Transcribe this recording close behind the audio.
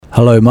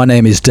Hello, my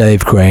name is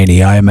Dave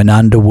Graney. I am an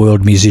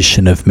underworld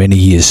musician of many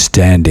years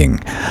standing.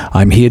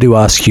 I'm here to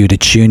ask you to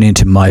tune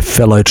into my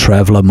fellow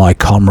traveller, my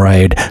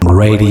comrade,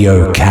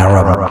 Radio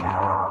Karam.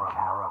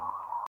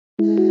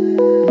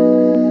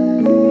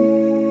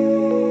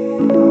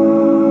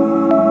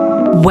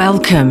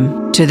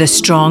 Welcome to the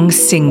Strong,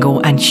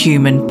 Single and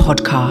Human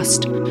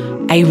podcast,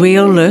 a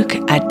real look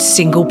at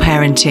single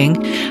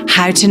parenting,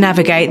 how to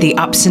navigate the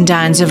ups and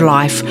downs of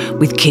life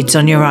with kids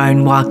on your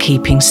own while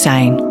keeping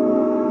sane.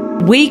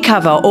 We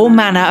cover all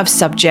manner of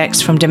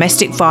subjects from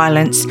domestic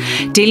violence,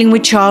 dealing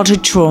with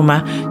childhood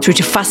trauma, through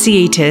to fussy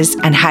eaters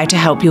and how to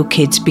help your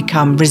kids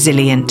become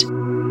resilient.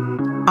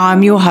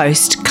 I'm your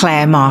host,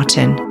 Claire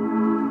Martin.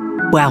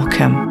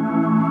 Welcome.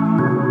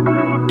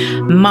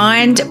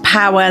 Mind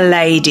Power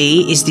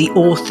Lady is the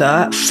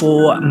author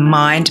for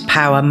Mind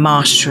Power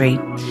Mastery.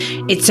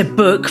 It's a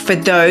book for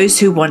those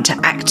who want to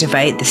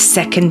activate the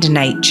second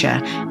nature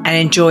and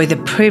enjoy the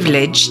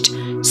privileged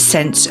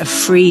sense of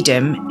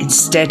freedom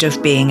instead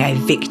of being a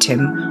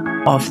victim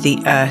of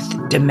the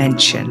earth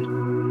dimension.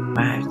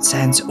 Wow, it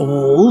sounds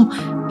all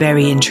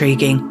very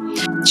intriguing.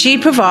 She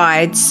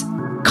provides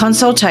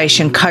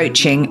consultation,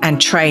 coaching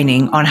and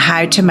training on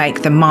how to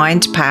make the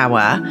mind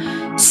power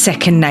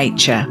second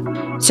nature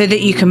so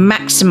that you can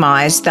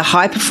maximize the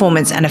high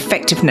performance and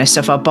effectiveness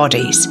of our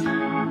bodies.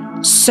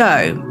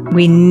 So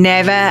we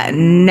never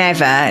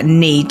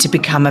need to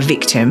become a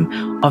victim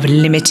of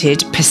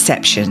limited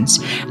perceptions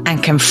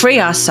and can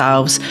free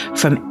ourselves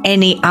from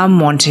any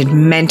unwanted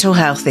mental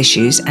health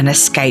issues and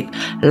escape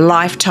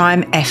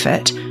lifetime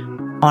effort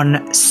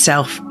on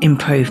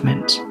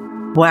self-improvement.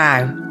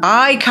 Wow,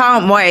 I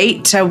can't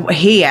wait to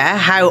hear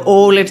how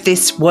all of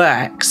this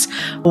works.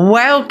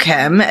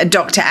 Welcome,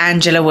 Dr.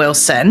 Angela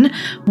Wilson.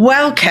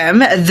 Welcome,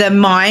 the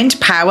Mind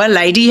Power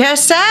Lady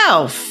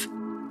herself.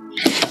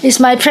 It's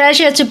my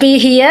pleasure to be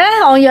here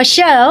on your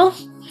show.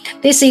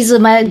 This is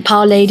my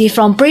Power Lady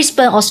from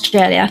Brisbane,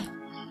 Australia.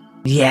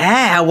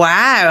 Yeah,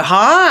 wow.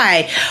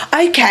 Hi.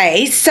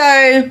 Okay,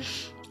 so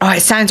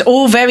it sounds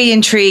all very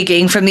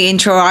intriguing from the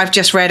intro I've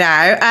just read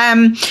out.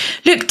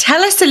 Look,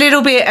 tell us a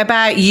little bit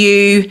about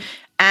you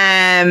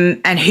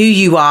and who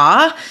you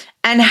are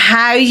and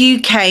how you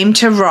came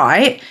to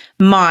write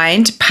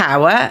Mind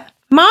Power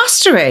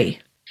Mastery.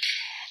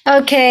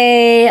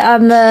 Okay,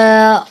 I'm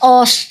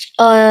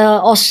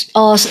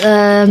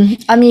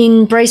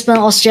in Brisbane,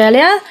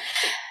 Australia.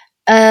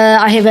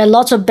 I have a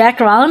lot of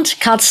background.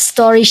 Cut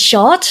story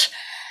short,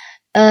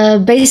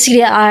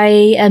 basically I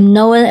am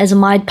known as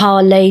Mind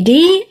Power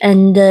Lady,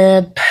 and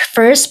the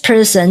first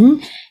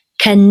person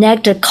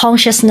connect the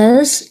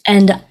consciousness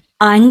and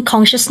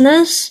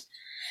unconsciousness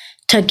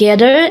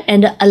together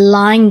and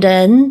align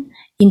them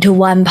into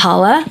one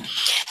power.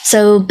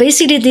 So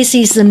basically this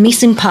is the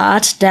missing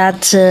part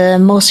that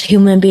most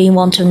human beings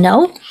want to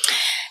know.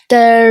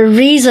 The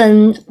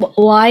reason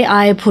why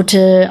I put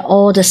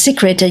all the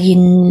secret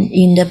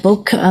in the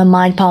book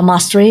Mind Power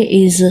Mastery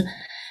is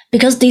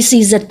because this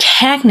is a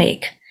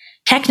technique.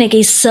 Technique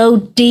is so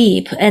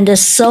deep, and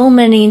there's so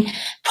many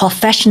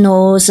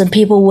professionals and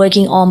people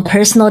working on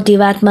personal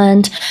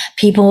development,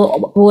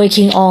 people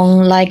working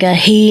on like a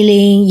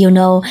healing,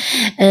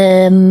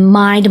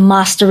 mind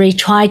mastery,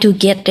 try to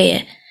get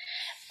there.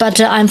 But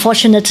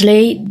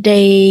unfortunately,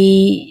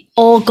 they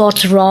all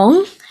got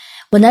wrong.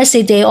 When I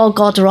say they all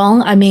got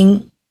wrong, I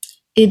mean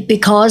it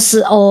because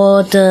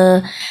of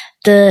the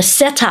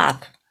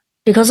setup,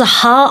 because of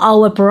how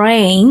our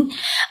brain,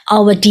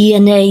 our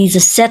DNA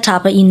is set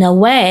up in a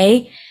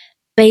way,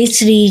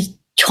 basically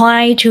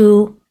try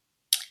to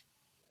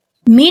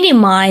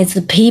minimize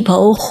the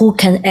people who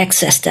can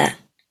access that.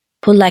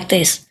 Put like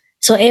this.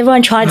 So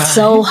everyone tried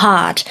so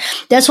hard.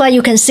 That's why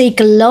you can see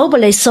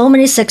globally so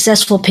many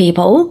successful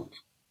people,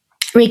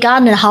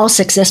 regardless of how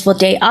successful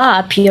they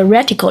are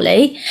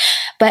theoretically,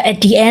 but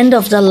at the end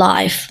of their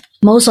life,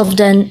 most of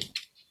them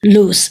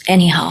lose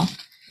anyhow.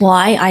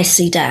 Why I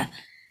see that?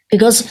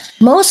 Because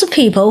most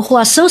people who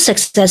are so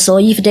successful,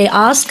 if they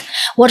ask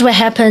what will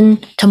happen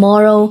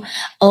tomorrow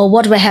or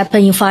what will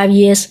happen in 5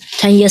 years,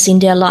 10 years in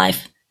their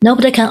life,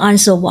 nobody can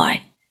answer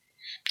why.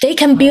 They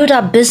can build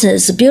up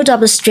business, build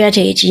up a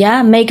strategy,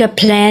 make a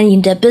plan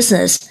in their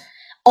business.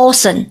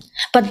 Awesome.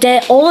 But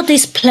all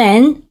these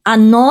plans are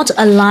not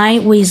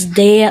aligned with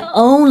their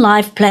own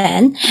life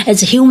plan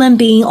as a human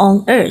being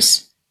on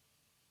earth.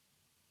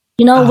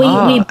 We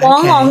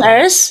born on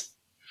earth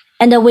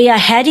and we are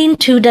heading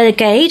to the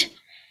gate.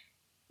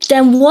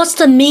 Then what's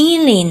the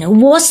meaning?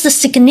 What's the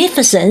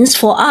significance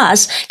for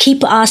us?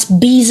 Keep us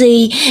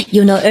busy,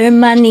 earn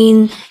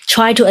money,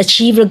 try to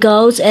achieve the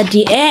goals. At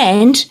the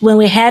end, when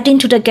we head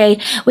into the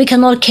gate, we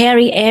cannot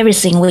carry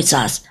everything with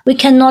us. We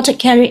cannot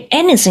carry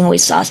anything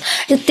with us.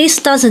 This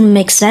doesn't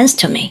make sense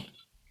to me.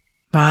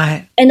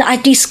 Right. And I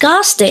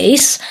discovered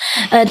this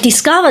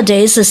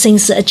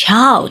since a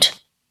child.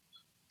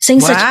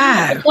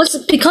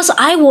 Because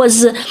I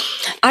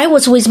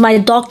was with my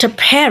doctor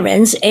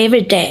parents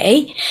every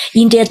day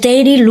in their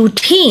daily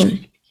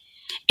routine,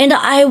 and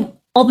I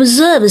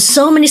observed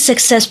so many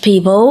success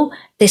people.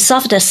 They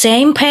suffer the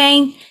same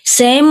pain,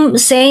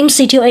 same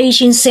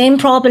situation, same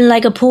problem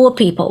like a poor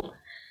people.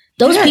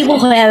 Those people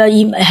who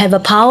have a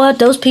power,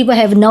 those people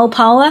have no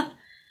power.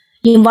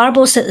 In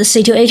vulnerable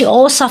situation,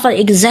 all suffer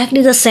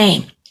exactly the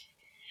same.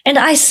 And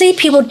I see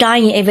people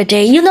dying every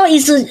day.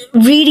 It's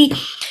really,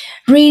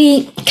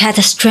 really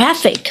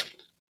catastrophic.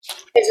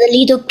 As a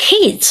little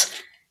kids,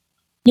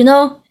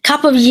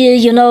 couple of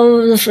years,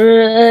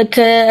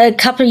 a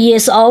couple of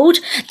years old,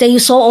 then you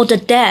saw all the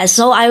death.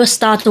 So I will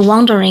start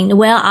wondering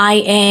where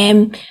I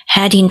am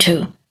heading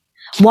to,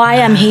 why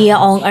I'm here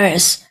on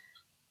Earth.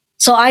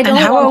 So I don't.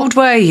 And how old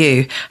were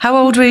you? How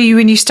old were you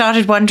when you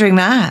started wondering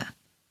that?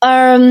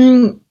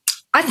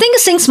 I think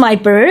since my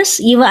birth,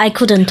 even I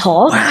couldn't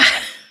talk. Wow.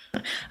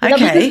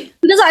 Okay.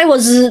 Because I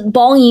was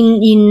born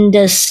in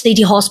the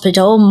city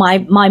hospital.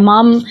 My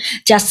mom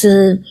just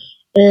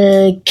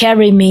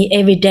carried me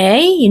every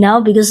day,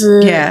 because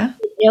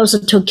they also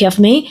took care of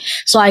me.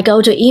 So I go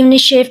to evening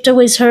shift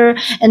with her,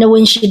 and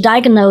when she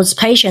diagnosed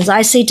patients,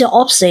 I see the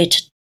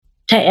opposite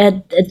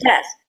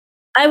death.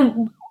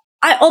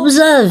 I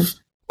observe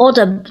all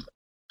the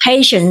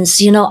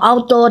patients,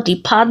 outdoor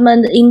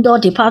department, indoor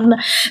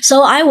department.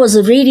 So I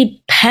was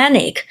really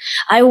panic.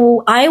 I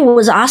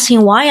was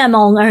asking why I'm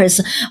on Earth,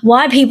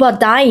 why people are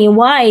dying,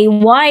 why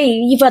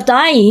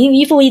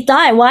if we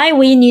die, why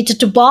we need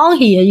to born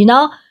here,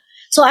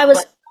 So I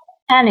was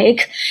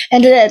panic,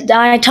 and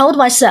I told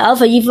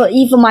myself,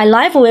 if my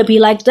life will be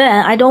like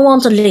that, I don't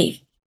want to live.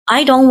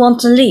 I don't want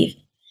to live.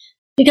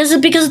 Because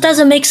it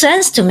doesn't make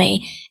sense to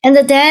me. And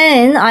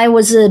then I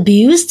was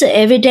abused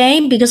every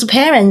day because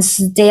parents,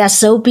 they are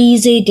so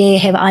busy, they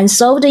have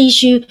unsolved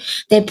issue,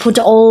 they put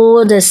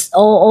all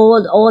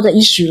the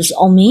issues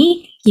on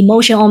me,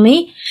 emotion on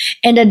me.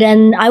 And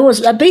then I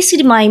was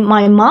basically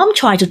my mom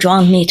tried to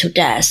drown me to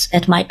death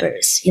at my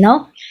birth,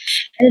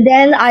 And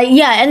then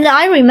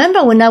I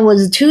remember when I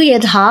was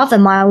 2.5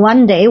 and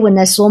one day when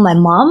I saw my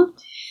mom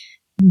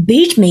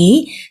beat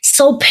me,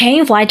 so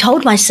painful, I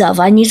told myself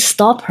I need to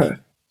stop her.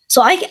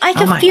 So I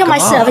can feel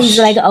myself as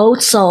like an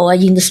old soul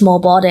in the small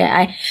body.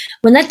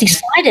 When I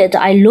decided,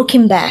 I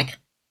looking back,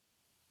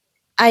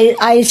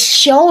 I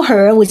show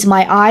her with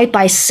my eye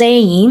by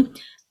saying,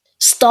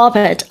 stop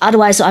it,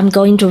 otherwise I'm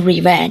going to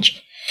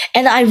revenge.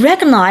 And I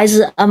recognize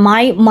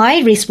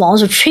my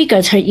response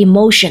triggered her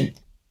emotion.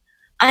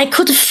 I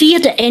could feel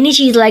the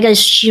energy like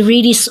she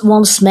really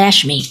wants to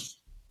smash me.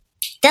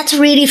 That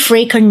really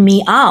freaked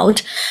me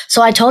out.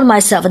 So I told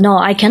myself, no,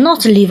 I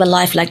cannot live a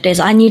life like this.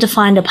 I need to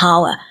find the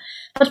power.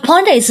 But the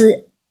point is,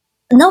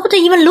 nobody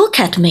even look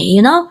at me,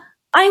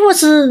 I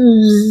was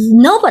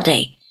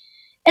nobody.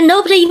 And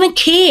nobody even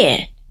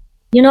care.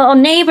 Or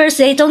neighbors,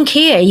 they don't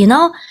care, Then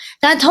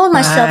I told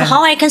myself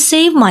how I can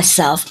save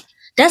myself.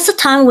 That's the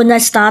time when I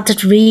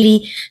started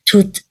really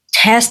to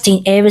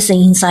testing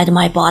everything inside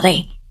my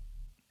body.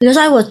 Because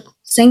I was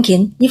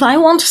thinking, if I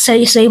want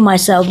to save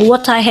myself,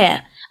 what I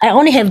have? I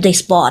only have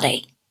this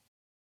body.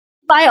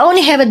 If I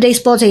only have this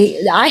body,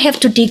 I have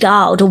to dig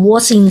out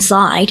what's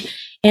inside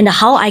and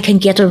how I can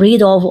get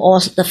rid of all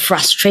the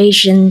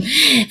frustration,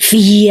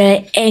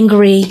 fear,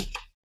 angry.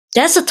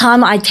 That's the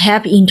time I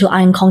tap into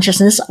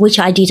unconsciousness, which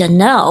I didn't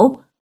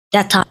know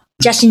that time.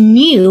 Just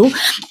knew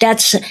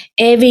that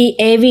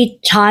every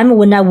time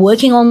when I'm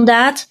working on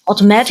that,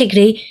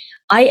 automatically,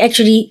 I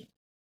actually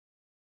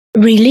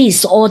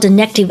release all the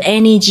negative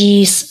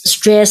energies,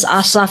 stress,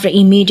 I suffer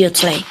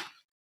immediately.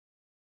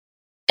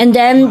 And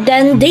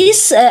then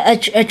this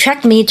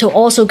attract me to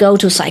also go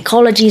to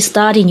psychology,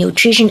 study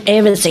nutrition,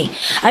 everything.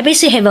 I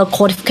basically have a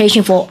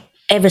qualification for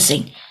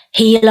everything.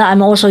 Healer,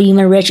 I'm also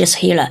even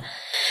registered healer.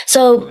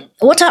 So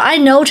what I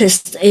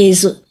noticed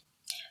is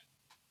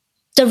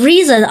the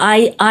reason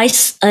I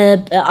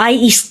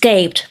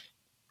escaped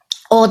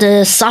all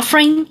the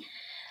suffering,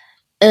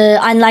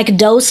 unlike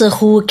those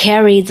who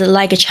carried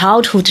like a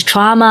childhood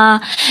trauma,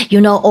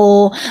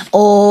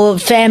 or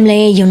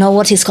family,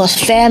 what is called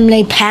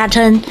family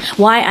pattern.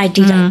 Why I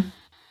didn't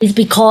is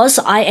because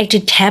I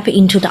actually tap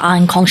into the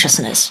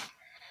unconsciousness,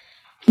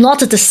 not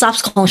the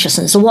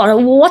subconsciousness.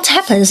 What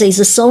happens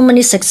is so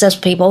many success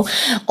people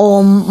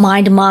or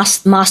mind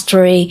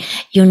mastery,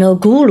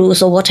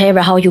 gurus or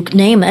whatever, how you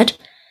name it,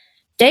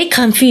 they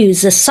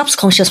confuse the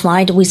subconscious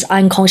mind with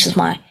unconscious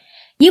mind.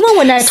 Even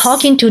when I'm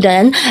talking to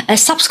them, a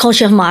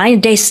subconscious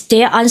mind,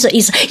 their answer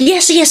is,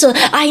 yes,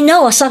 I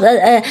know.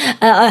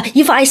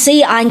 If I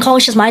say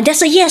unconscious mind,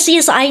 that's a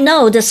yes, I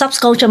know the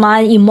subconscious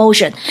mind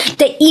emotion.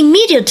 They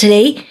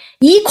immediately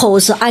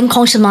equals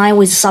unconscious mind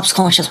with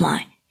subconscious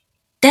mind.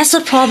 That's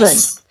the problem.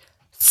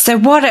 So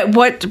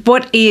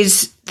what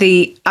is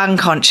the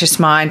unconscious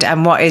mind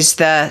and what is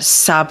the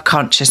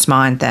subconscious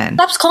mind then?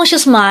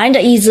 Subconscious mind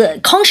is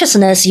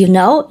consciousness,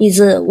 is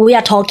we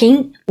are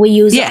talking, we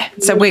use. Yeah,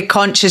 so we're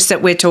conscious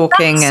that we're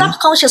talking.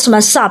 Subconscious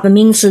mind, sub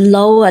means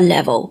lower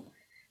level.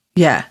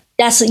 Yeah.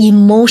 That's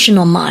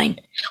emotional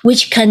mind,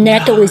 which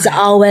connect with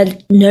our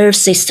nerve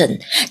system.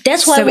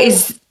 That's why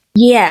is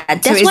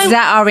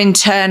that our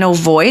internal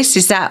voice?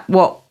 Is that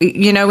what,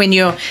 when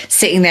you're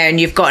sitting there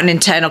and you've got an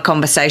internal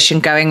conversation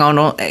going on,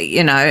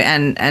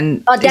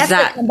 and that's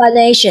the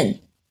combination.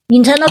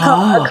 Internal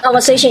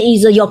conversation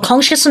is your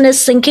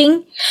consciousness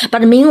thinking,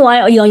 but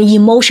meanwhile your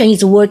emotion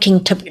is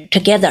working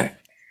together.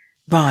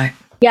 Right.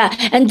 Yeah,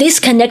 and this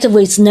connected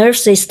with nerve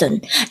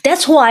system.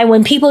 That's why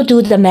when people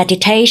do the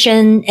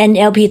meditation,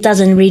 NLP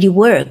doesn't really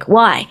work.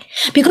 Why?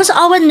 Because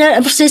our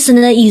nerve system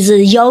is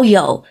a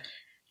yo-yo.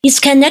 It's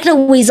connected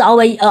with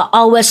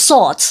our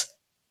thoughts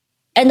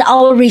and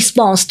our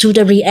response to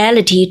the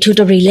reality, to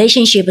the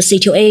relationship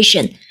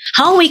situation.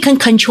 How we can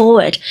control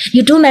it?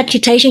 You do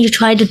meditation, you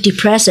try to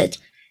depress it.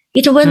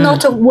 It will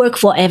not work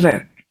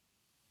forever.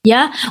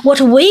 Yeah.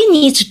 What we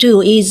need to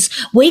do is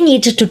we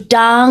need to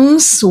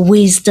dance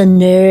with the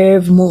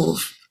nerve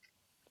move.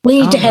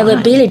 We need to have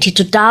ability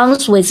to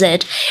dance with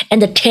it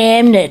and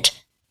tame it,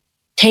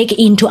 take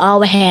into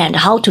our hand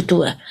how to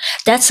do it.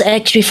 That's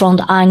actually from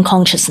the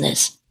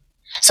unconsciousness.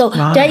 So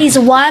there is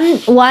one,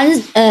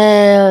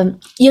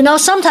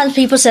 sometimes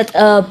people said,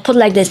 put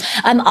like this,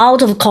 I'm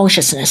out of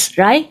consciousness,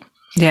 right?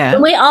 Yeah.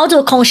 When we're out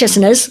of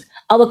consciousness,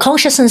 our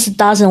consciousness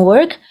doesn't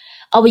work.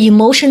 Our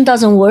emotion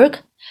doesn't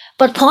work.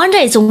 But point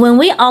is, when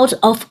we're out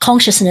of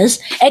consciousness,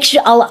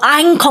 actually our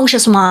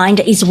unconscious mind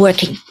is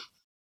working.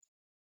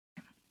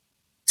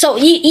 So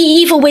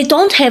if we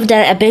don't have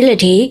that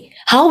ability,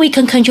 how we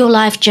can control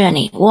life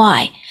journey?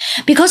 Why?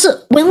 Because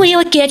when we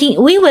were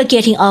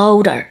getting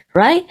older,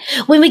 right?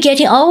 When we're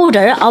getting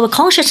older, our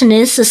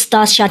consciousness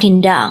starts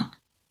shutting down.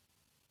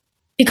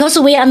 Because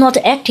we are not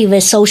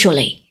active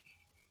socially.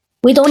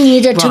 We don't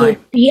need to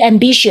be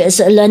ambitious,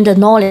 learn the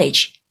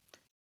knowledge.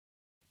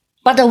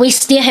 But we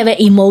still have an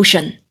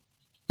emotion.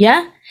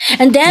 Yeah.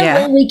 And then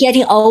when we're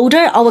getting older,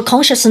 our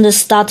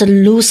consciousness starts to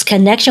lose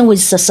connection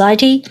with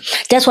society.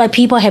 That's why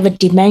people have a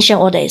dementia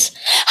or this.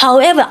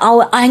 However,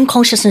 our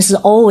unconsciousness is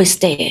always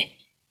there.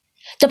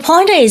 The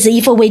point is,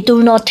 if we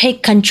do not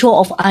take control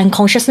of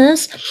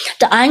unconsciousness,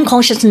 the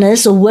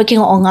unconsciousness is working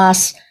on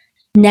us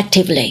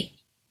negatively.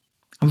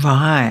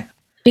 Right.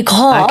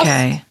 Because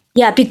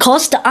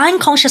the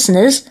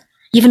unconsciousness,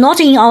 if not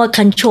in our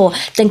control,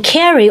 then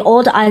carry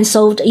all the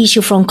unsolved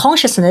issue from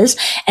consciousness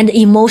and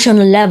the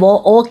emotional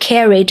level all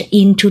carried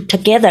into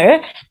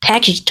together,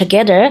 packaged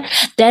together.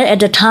 Then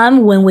at the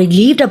time when we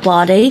leave the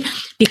body,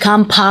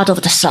 become part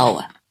of the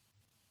soul.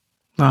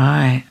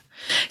 Right.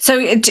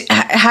 So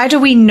how do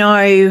we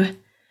know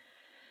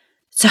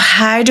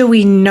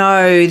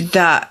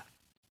that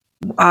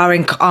our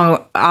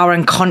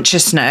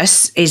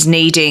unconsciousness is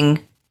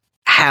needing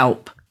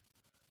help?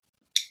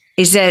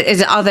 Is there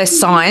other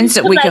signs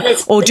that we can,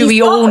 or do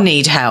we all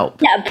need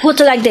help? Yeah, put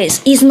it like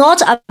this. It's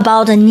not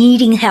about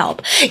needing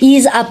help.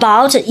 It's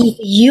about if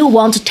you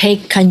want to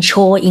take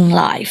control in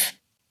life.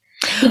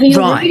 If you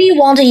really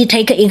want to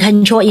take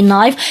control in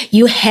life,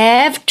 you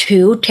have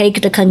to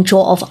take the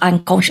control of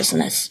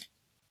unconsciousness.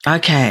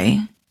 Okay.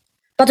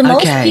 But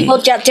most people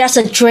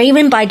just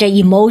driven by the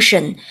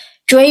emotion,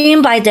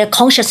 driven by the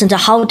consciousness,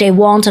 how they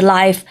want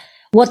life,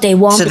 what they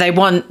want. So they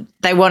want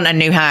a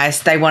new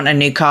house, they want a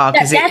new car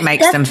because it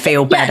makes them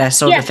feel better,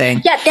 sort of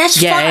thing. Yeah,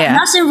 that's fine.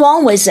 Nothing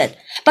wrong with it.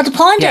 But the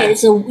point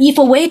is, if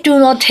we do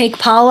not take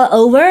power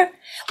over,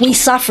 we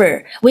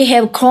suffer. We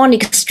have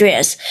chronic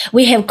stress.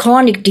 We have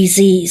chronic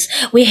disease.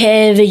 We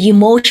have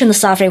emotional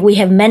suffering. We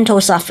have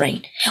mental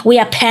suffering. We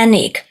are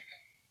panic.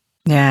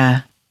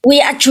 Yeah. We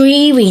are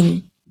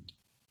driven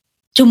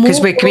to move.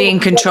 Because we're being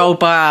controlled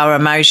by our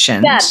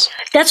emotions. Yeah,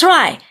 that's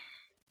right.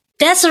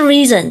 That's the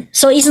reason.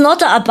 So it's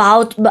not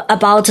about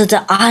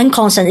the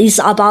unconscious. It's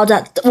about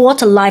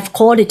what life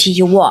quality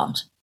you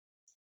want.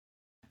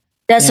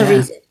 That's the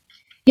reason.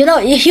 You know,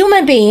 a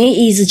human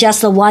being is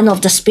just one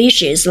of the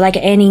species, like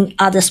any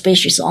other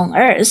species on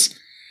Earth.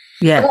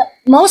 Yeah. But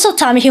most of the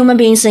time, human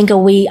beings think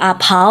we are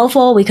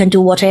powerful. We can do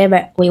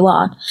whatever we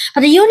want.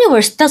 But the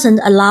universe doesn't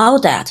allow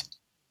that.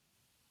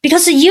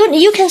 Because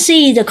you can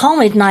see the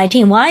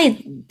COVID-19, why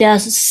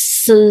there's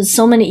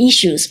so many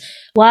issues.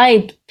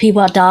 Why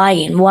people are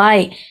dying,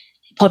 why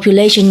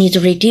population needs to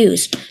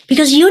reduce.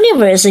 Because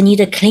universe need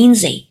a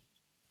cleansing.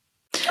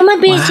 Human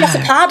beings just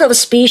part of a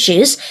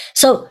species.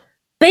 So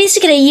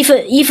basically, if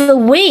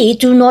we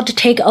do not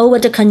take over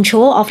the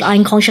control of the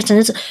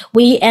unconsciousness,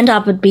 we end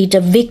up be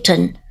the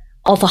victim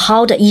of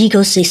how the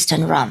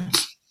ecosystem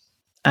runs.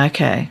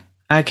 Okay.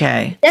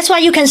 That's why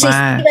you can see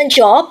Steve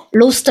Jobs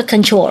lose the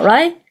control,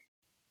 right?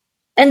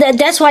 And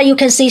that's why you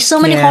can see so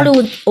many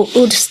Hollywood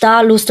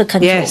stars lose the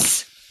control.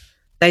 Yes.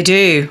 They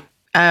do.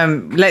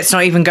 Let's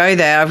not even go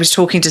there. I was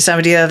talking to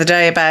somebody the other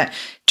day about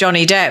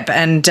Johnny Depp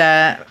and,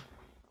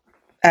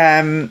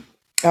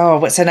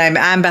 what's her name?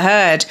 Amber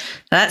Heard.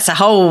 That's a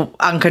whole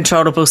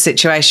uncontrollable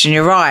situation.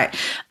 You're right.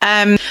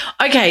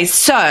 Okay,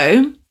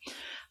 so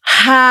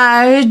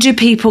how do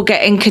people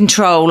get in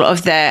control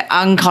of their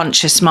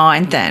unconscious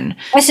mind then?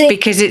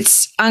 Because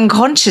it's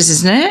unconscious,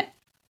 isn't it?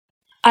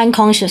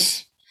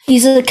 Unconscious.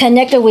 Is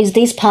connected with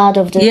this part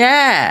of the...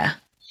 Yeah.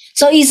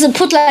 So it's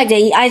put like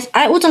that.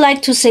 I would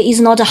like to say it's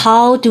not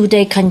how do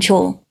they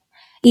control.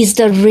 It's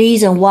the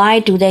reason why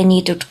do they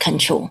need to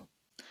control.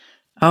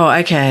 Oh,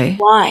 okay.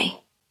 Why?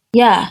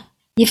 Yeah.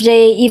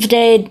 if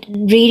they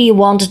really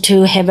want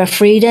to have a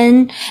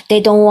freedom, they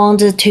don't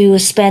want to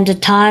spend the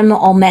time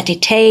on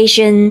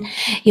meditation,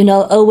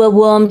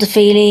 overwhelmed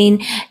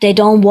feeling. They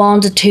don't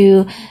want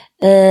to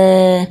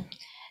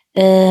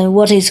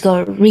what is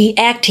called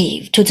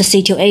reactive to the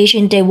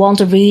situation. They want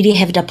to really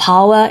have the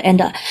power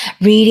and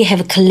really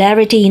have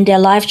clarity in their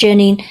life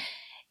journey.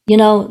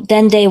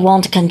 Then they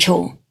want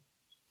control.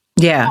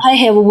 Yeah. I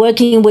have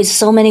working with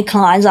so many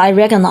clients. I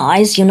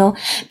recognize,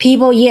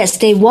 people, yes,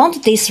 they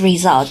want this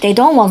result. They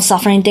don't want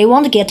suffering. They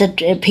want to get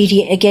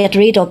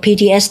rid of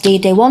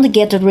PTSD. They want to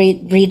get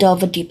rid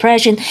of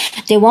depression.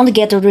 They want to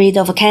get rid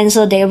of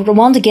cancer. They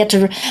want to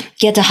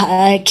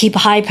keep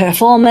high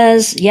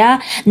performance.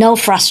 Yeah. No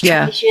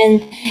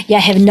frustration. Yeah.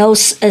 Have no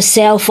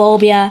self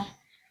phobia.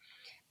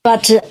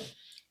 But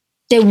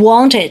they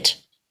want it.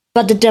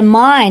 But the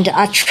mind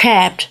are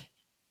trapped.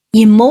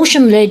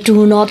 Emotionally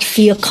do not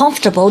feel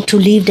comfortable to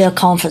leave their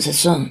comfort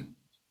zone.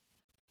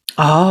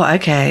 Oh,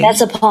 okay. That's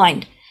the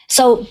point.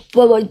 So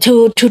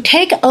to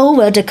take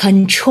over the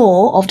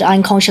control of the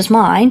unconscious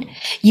mind,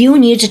 you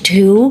need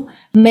to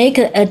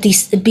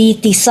be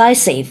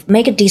decisive,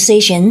 make a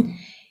decision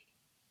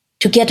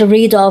to get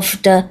rid of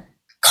the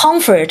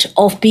comfort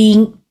of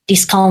being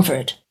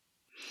discomfort.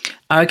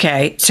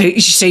 Okay, so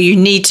you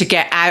need to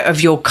get out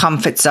of your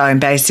comfort zone,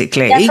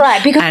 basically. That's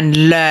right,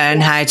 and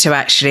learn how to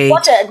actually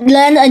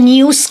learn a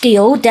new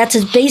skill that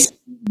is basically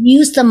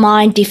use the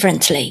mind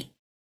differently.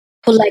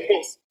 Put like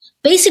this.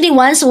 Basically,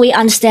 once we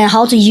understand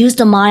how to use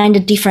the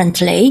mind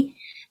differently,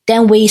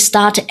 then we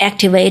start to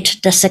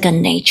activate the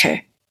second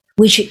nature,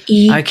 which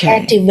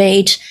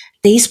activate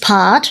this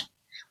part,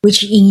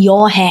 which in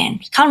your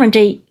hand.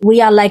 Currently, we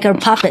are like a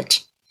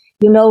puppet.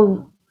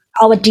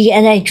 Our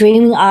DNA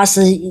dreaming us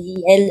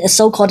a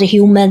so-called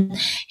human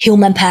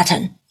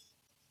pattern.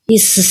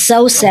 It's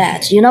so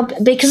sad,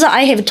 because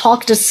I have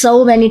talked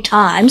so many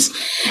times.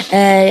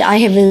 I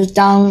have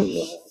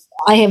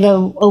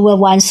over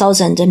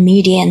 1,000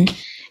 million,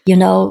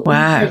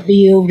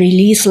 interview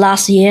released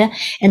last year.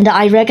 And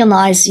I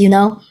recognize,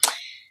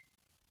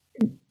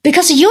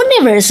 because the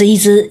universe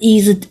is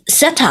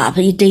set up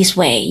this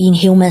way in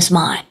human's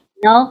mind,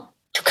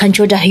 to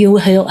control the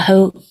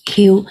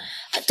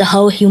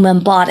whole human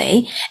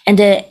body, and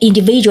the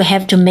individual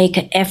have to make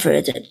an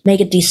effort, make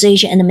a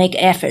decision and make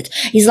effort.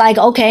 It's like,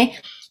 okay,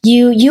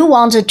 you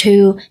wanted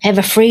to have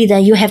a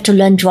freedom, you have to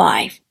learn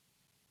drive.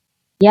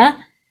 Yeah.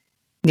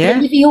 Yeah.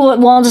 And if you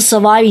want to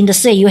survive in the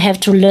sea, you have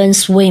to learn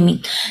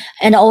swimming,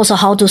 and also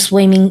how to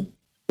swimming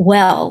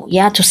well.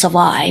 Yeah. To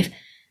survive.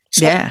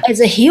 So as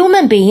a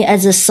human being,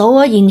 as a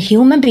soul in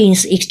human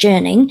beings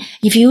journey,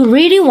 if you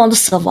really want to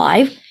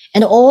survive,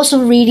 and also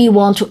really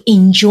want to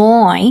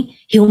enjoy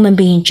human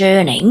being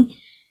journey,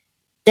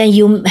 then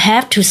you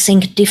have to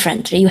think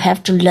differently. You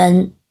have to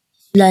learn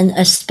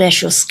a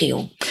special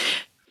skill.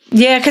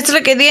 Yeah, because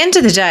look, at the end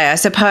of the day, I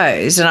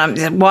suppose,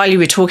 and while you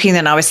were talking,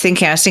 then I was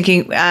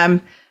thinking,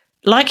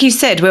 like you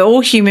said, we're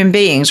all human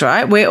beings,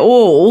 right? We're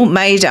all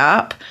made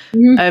up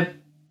of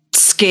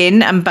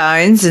skin and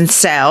bones and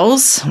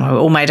cells. We're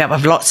all made up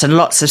of lots and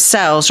lots of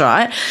cells,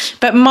 right?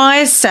 But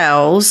my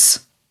cells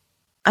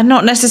are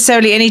not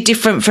necessarily any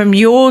different from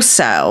your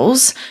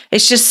cells.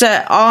 It's just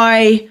that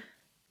I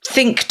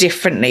think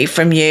differently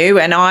from you,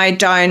 and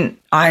I'm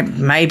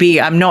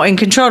not in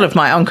control of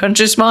my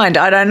unconscious mind.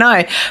 I don't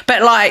know.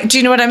 But do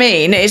you know what I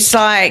mean? It's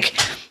like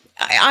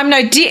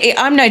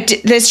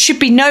there should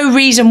be no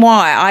reason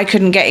why I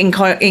couldn't get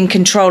in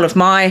control of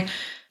my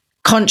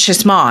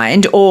conscious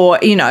mind, or,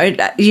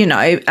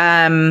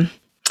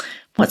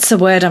 what's the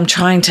word I'm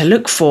trying to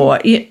look for?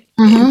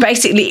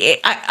 Basically,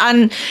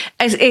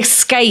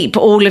 escape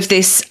all of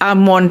this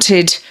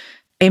unwanted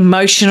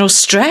emotional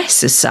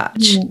stress as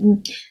such.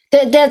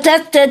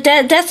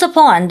 That's the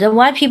point.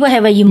 Why people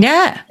have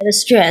emotional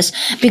stress,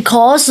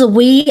 because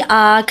we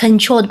are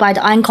controlled by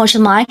the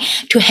unconscious mind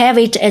to have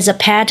it as a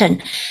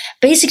pattern.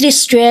 Basically,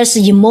 stress,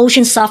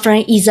 emotion,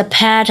 suffering is a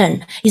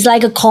pattern. It's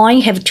like a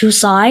coin have two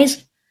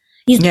sides.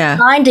 It's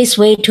designed this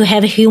way to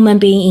have a human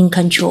being in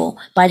control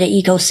by the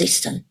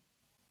ecosystem.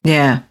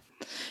 Yeah.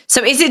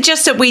 So is it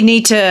just that we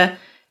need to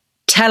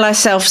tell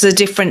ourselves a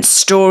different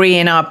story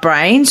in our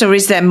brains, or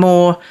is there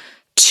more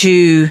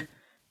to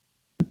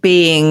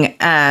being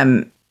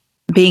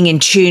in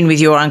tune with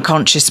your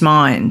unconscious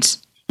mind?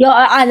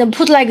 I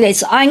put like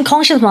this: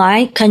 unconscious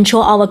mind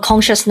control our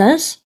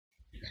consciousness,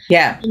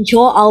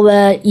 control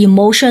our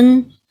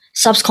emotion,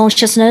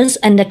 subconsciousness,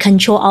 and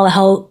control our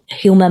whole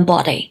human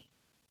body.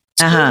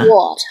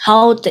 What?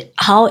 How the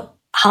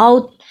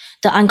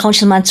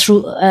unconscious mind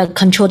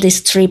control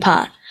these three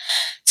parts?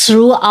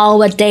 Through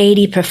our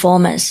daily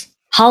performance,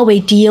 how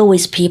we deal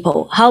with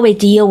people, how we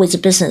deal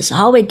with business,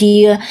 how we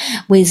deal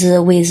with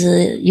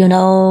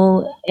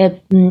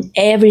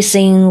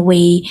everything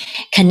we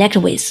connect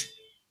with.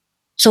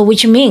 So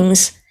which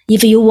means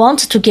if you want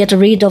to get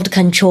rid of the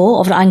control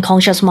of the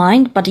unconscious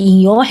mind, but in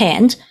your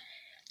hand,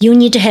 you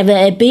need to have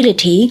an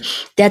ability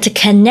that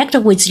connect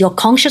with your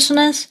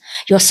consciousness,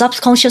 your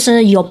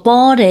subconsciousness, your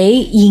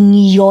body in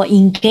your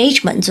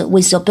engagement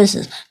with your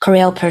business,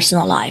 career,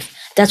 personal life.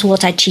 That's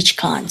what I teach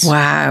clients.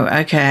 Wow.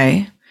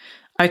 Okay.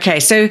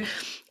 So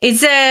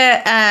is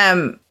there,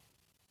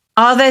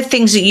 are there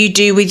things that you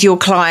do with your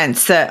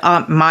clients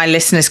that my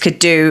listeners could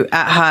do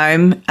at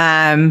home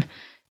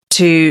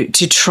to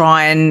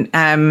try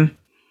and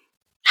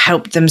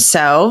help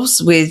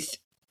themselves with?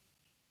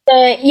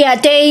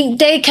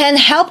 They can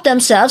help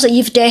themselves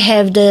if they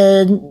have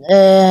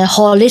the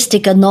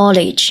holistic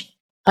knowledge.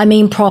 I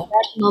mean,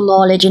 professional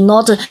knowledge,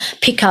 not to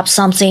pick up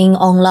something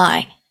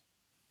online.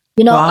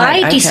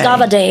 I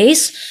discovered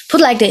this.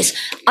 Put like this,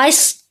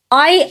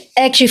 I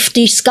actually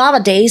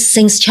discovered this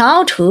since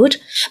childhood,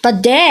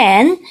 but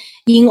then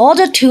in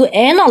order to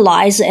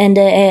analyze and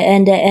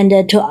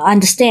to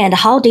understand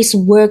how this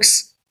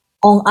works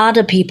on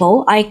other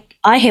people, I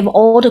have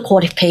all the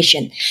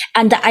qualification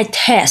and I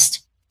test.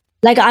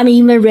 Like I'm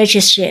even a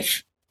registered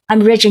chef,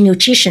 I'm a registered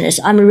nutritionist,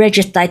 I'm a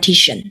registered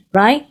dietitian,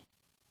 right?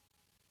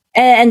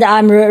 And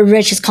I'm a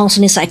registered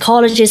counseling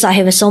psychologist. I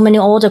have so many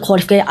other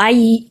qualifications.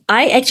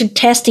 I actually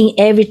testing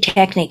every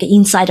technique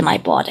inside my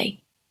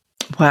body.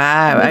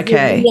 Wow.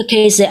 Okay.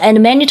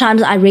 And many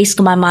times I risk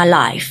my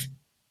life.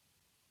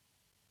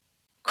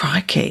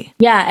 Crikey.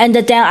 Yeah, and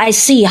then I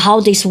see how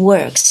this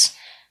works.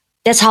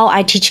 That's how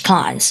I teach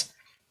clients.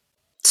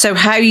 So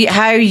sorry,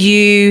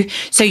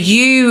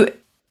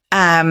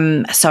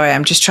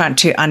 I'm just trying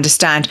to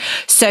understand.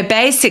 So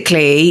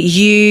basically,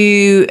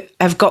 you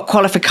have got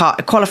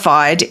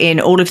qualified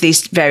in all of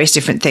these various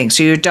different things.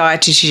 So you're a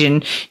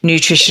dietitian,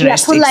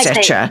 nutritionist,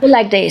 etc. Put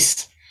like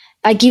this.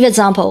 I give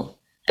example.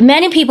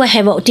 Many people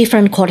have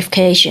different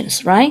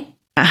qualifications, right?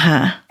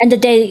 And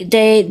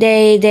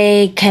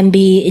they can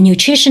be a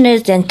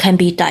nutritionist and can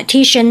be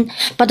dietitian.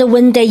 But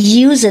when they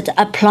use it,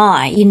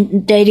 apply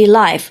in daily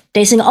life,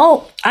 they think,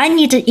 oh, I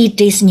need to eat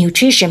this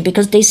nutrition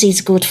because this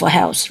is good for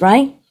health,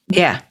 right?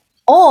 Yeah.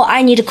 Or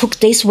I need to cook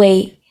this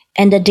way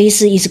and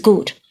this is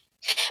good.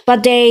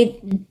 But they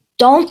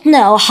don't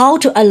know how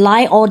to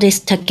align all this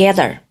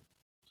together.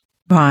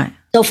 Right.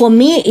 So for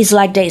me, it's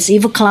like this.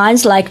 If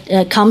clients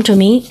come to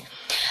me,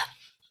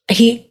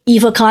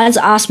 if a client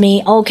asks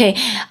me, okay,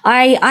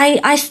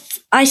 I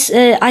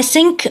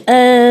think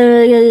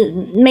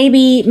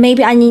maybe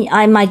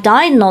my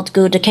diet not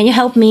good. Can you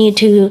help me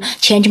to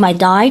change my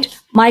diet?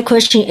 My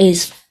question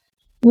is,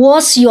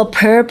 what's your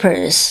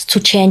purpose to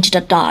change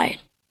the diet?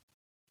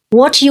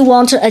 What you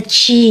want to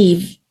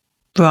achieve,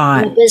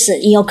 right,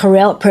 in your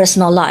career,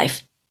 personal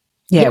life?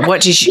 Yeah.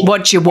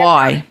 What's your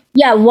why?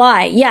 Yeah,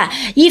 why? Yeah.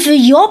 If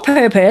your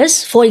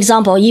purpose, for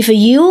example, if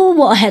you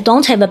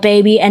don't have a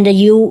baby and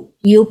you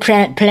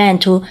plan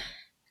to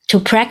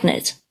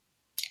pregnant,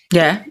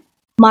 yeah,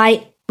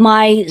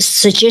 my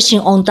suggestion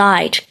on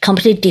diet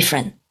completely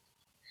different.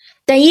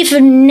 Then if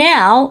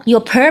now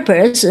your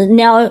purpose,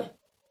 now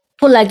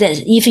put like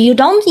this, if you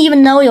don't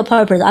even know your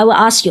purpose, I will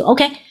ask you,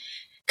 okay,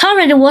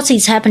 currently what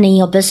is happening in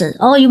your business?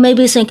 Oh, you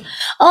maybe think,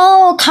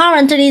 oh,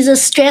 currently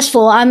is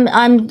stressful. I'm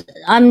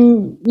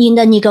in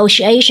the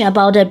negotiation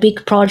about a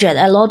big project,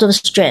 a lot of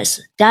stress.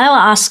 Then I will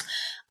ask,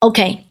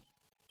 okay,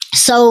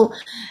 so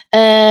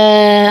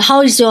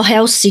how is your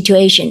health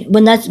situation?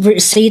 When I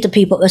see the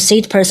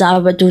person, I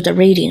will do the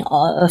reading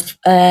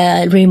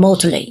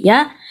remotely.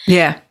 Yeah.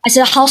 Yeah. I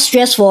said how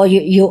stressful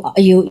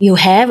you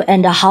have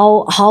and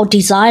how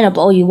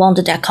desirable you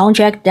want that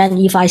contract. Then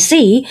if I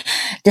see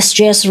the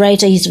stress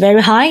rate is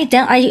very high,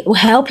 then I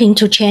help him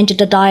to change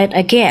the diet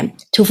again.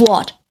 To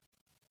what?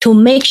 To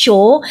make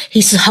sure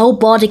his whole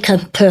body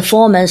can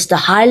perform at the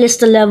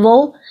highest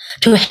level,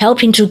 to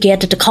help him to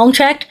get the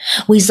contract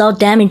without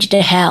damaging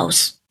the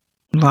health.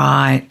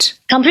 Right.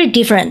 Completely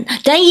different.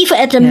 Then if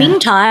at the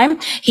meantime,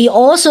 he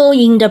also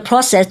in the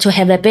process to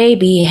have a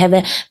baby, have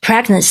a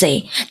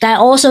pregnancy, they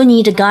also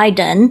need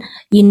guidance,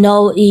 in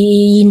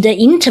the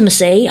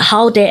intimacy,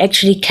 how they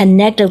actually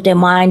connect with their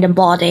mind and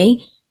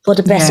body for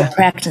the best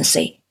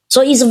pregnancy.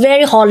 So it's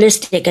very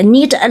holistic and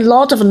need a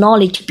lot of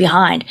knowledge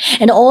behind,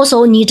 and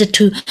also need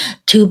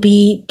to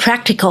be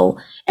practical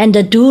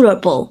and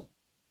durable.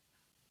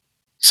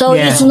 So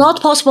it's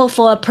not possible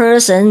for a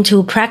person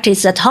to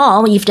practice at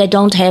home if they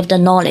don't have the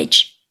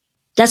knowledge.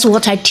 That's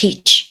what I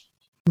teach.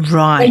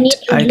 Right.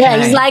 Okay.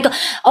 It's like,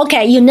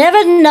 okay, you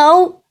never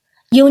know.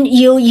 You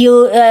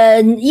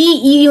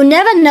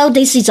never know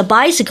this is a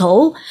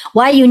bicycle.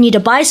 Why you need a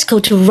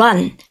bicycle to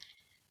run?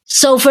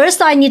 So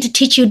first, I need to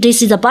teach you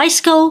this is a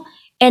bicycle,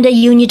 and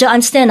you need to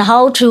understand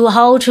how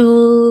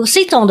to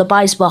sit on the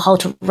bicycle, how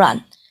to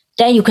run.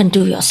 Then you can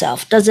do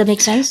yourself. Does that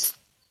make sense?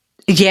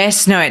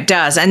 Yes, no, it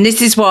does. And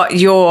this is what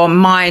your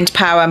Mind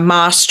Power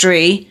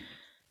Mastery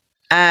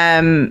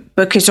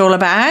book is all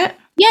about?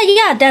 Yeah.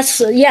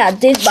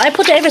 I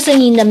put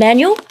everything in the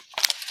manual.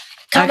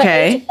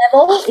 Okay.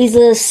 Level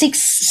is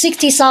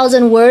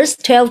 60,000 words,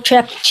 12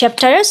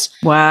 chapters.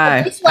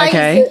 Wow. This one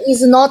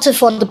is not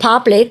for the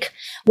public.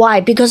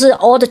 Why? Because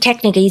all the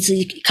technique is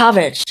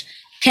covered.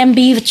 Can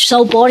be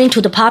so boring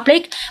to the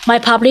public. My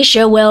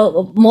publisher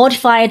will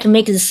modify it,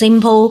 make it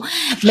simple,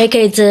 make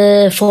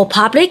it for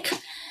public.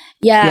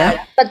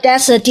 Yeah, but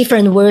that's a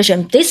different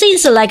version. This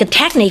is like a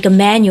technique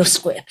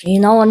manuscript. You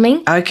know what I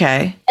mean?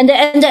 Okay.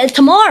 And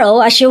tomorrow,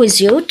 I share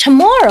with you.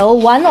 Tomorrow,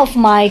 one of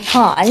my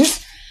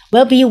clients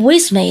will be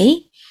with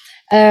me.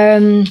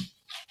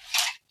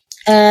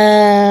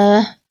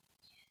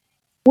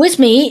 With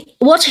me,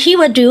 what he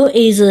will do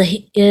is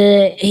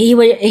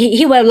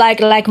he will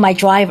like my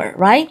driver,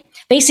 right?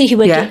 Basically, he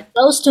will get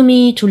close to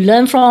me to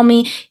learn from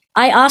me.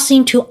 I ask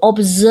him to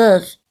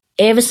observe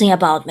everything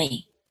about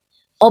me,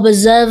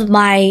 observe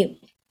my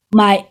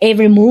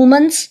every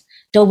movement,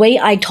 the way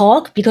I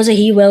talk, because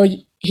he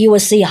will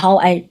see how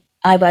I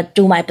will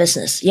do my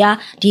business. Yeah,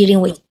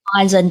 dealing with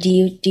clients and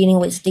dealing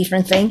with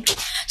different things.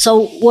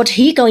 So what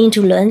he going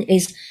to learn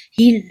is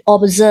he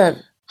observe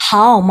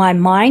how my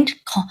mind,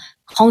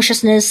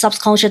 consciousness,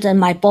 subconscious, and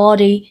my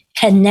body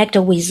connect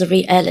with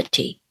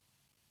reality.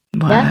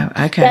 Wow.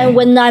 Yeah? Okay. Then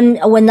when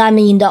I'm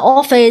in the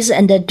office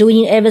and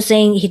doing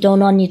everything, he do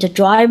not need to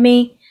drive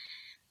me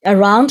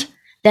around.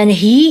 Then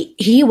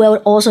he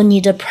will also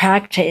need to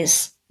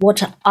practice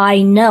what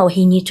I know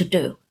he need to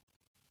do.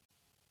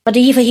 But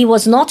if he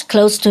was not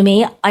close to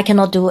me, I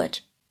cannot do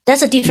it.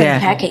 That's a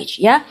different package,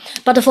 yeah.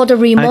 But for the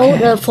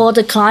remote, for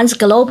the clients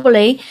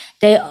globally,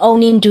 they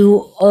only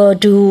do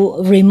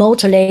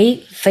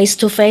remotely, face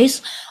to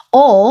face,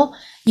 or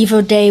if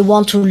they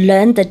want to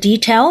learn the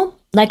detail,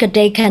 like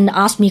they can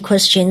ask me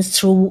questions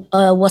through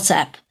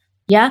WhatsApp,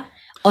 yeah,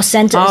 or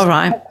send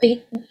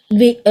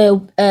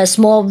a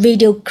small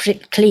video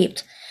clip,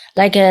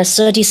 like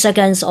 30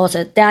 seconds, or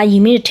that I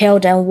immediately tell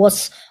them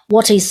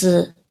what is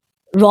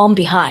wrong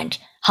behind,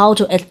 how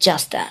to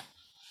adjust that.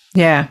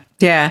 Yeah.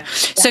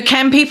 So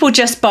can people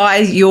just buy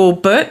your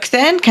book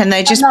then? Can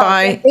they just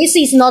buy? This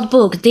is not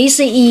book. This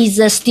is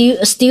a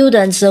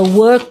student's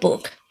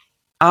workbook.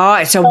 Oh,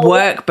 it's a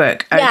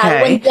workbook. Okay.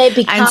 Yeah, when they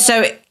become, and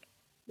so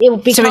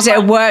is it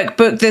a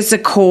workbook? There's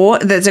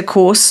a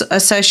course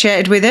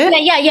associated with it?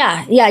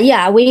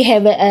 Yeah. We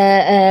have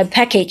a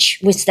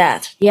package with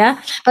that. Yeah.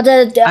 But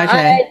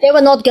they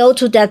will not go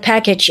to that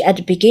package at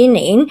the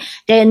beginning.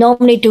 They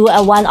normally do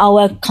a 1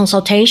 hour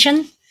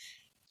consultation.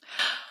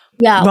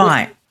 Yeah.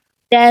 Right.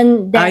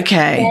 Then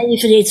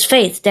if it's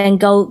faith, then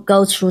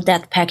go through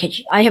that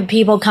package. I have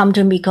people come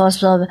to me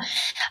because of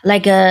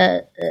like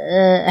a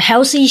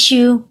health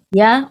issue,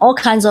 all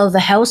kinds of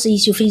health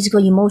issue, physical,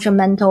 emotional,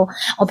 mental,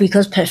 or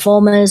because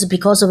performance,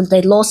 because of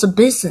they lost a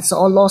business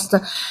or lost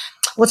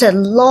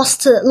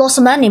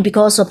money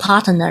because of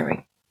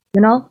partnering,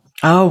 you know.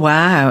 Oh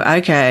wow,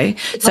 okay.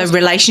 So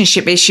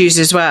relationship issues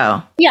as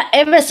well. Yeah,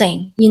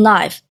 everything in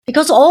life,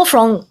 because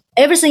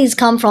everything is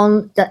come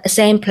from the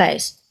same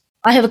place.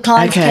 I have a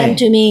client came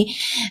to me,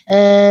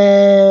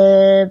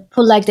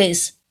 put like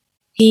this.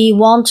 He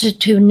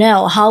wanted to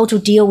know how to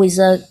deal with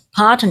a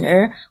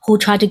partner who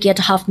tried to get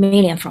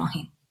 $500,000 from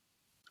him.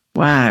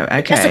 Wow,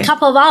 okay. That's a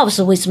couple of hours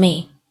with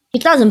me. He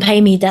doesn't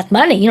pay me that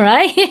money,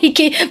 right? He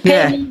can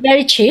pay me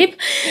very cheap.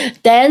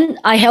 Then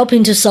I help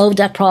him to solve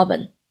that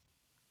problem.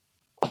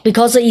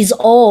 Because it's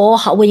all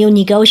when you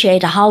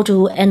negotiate how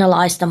to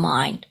analyze the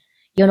mind,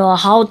 you know,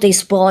 how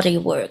this body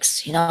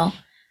works, you know.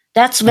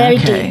 That's very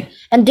deep.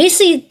 And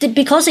this is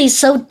because it's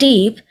so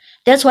deep.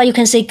 That's why you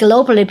can say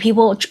globally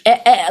people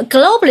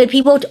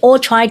all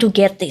try to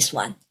get this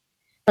one,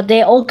 but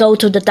they all go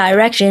to the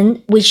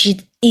direction which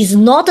is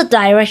not the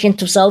direction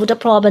to solve the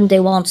problem they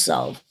want to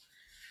solve.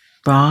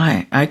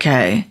 Right.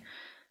 Okay.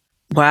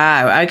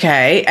 Wow.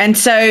 Okay. And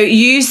so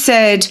you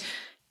said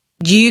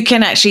you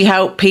can actually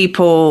help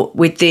people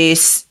with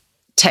this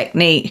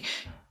technique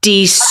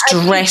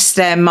de-stress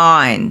their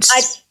minds.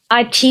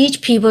 I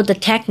teach people the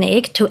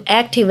technique to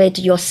activate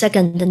your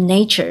second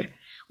nature,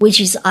 which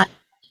is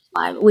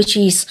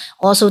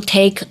also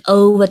take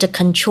over the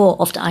control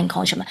of the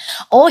unconscious mind.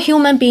 All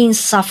human beings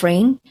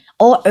suffering,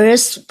 all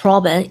Earth's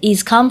problem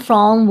is come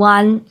from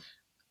one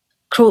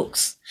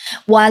crux,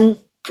 one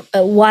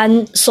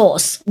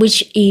source,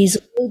 which is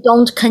we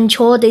don't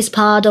control this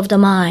part of the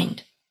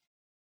mind.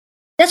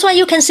 That's why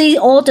you can see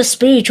all the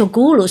spiritual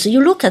gurus.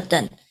 You look at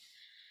them.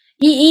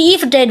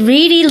 If they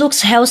really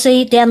looks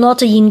healthy, they are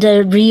not in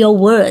the real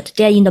world.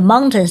 They are in the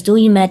mountains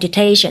doing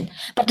meditation.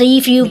 But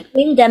if you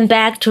bring them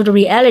back to the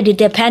reality,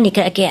 they panic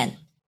again.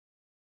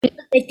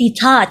 Because they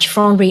detach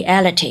from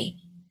reality.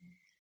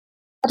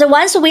 But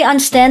once we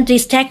understand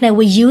this technique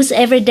we use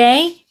every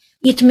day,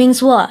 it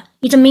means what?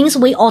 It means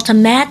we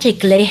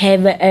automatically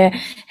have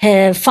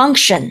a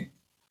function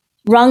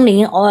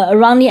running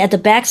at the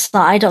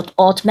backside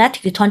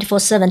automatically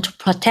 24/7 to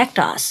protect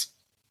us.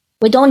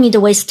 We don't need to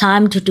waste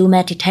time to do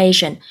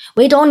meditation.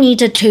 We don't need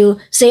to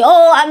say,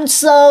 "Oh, I'm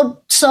so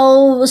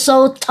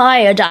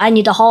tired. I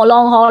need a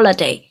long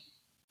holiday."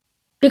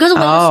 Because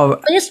when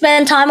you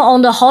spend time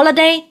on the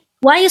holiday,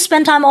 why you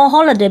spend time on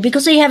holiday?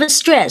 Because you have a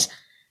stress.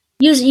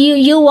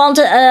 You want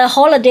a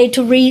holiday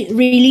to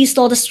release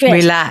all the stress.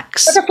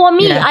 Relax. But for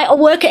me, I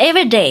work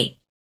every day.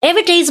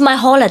 Every day is my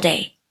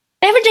holiday.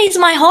 Every day is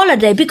my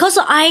holiday because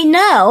I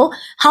know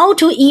how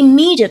to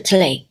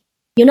immediately.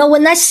 You know,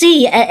 when I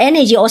see an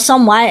energy or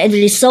someone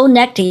is so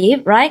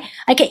negative, right?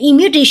 I can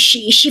immediately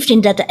shift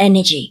in that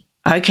energy.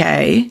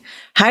 Okay.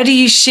 How do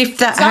you shift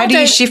that? How do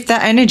you shift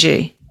that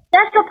energy?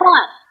 That's the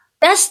point.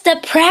 That's the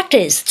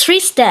practice.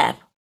 3-step.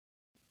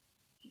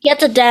 Get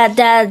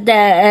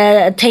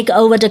that take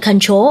over the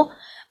control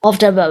of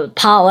the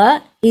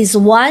power. Is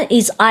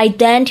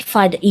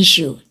identify the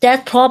issue.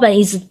 That problem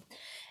is,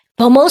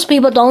 but most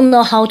people don't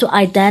know how to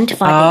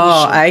identify the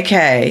issue. Oh,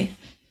 okay.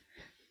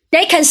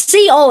 They can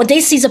see,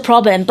 this is a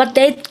problem, but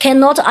they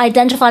cannot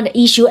identify the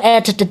issue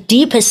at the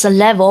deepest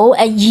level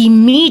and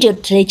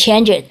immediately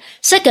change it.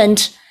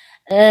 Second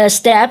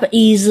step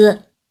is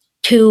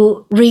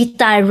to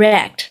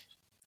redirect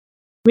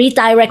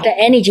the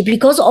energy,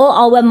 because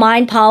all our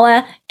mind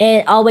power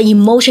and our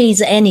emotion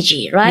is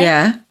energy, right?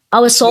 Yeah.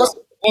 Our source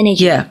is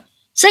energy. Yeah.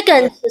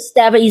 Second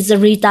step is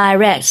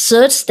redirect.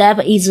 Third step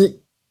is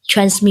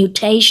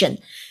transmutation.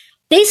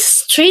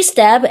 These 3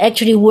 steps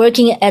actually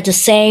working at the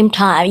same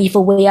time if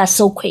we are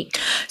so quick.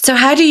 So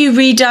how do you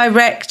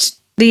redirect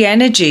the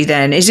energy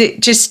then? Is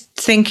it just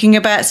thinking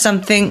about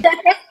something,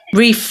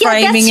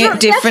 reframing it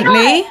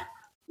differently?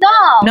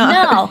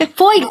 No.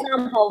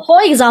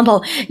 For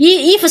example,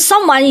 if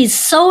someone is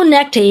so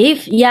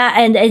negative,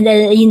 and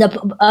in the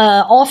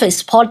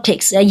office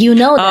politics, you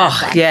know that.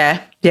 Oh, yeah.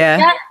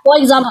 For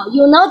example,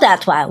 you know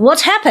that one.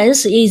 What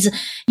happens is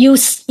you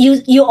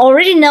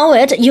already know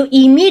it. You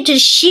immediately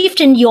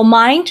shift in your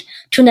mind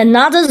to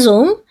another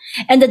zone,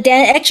 and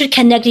then actually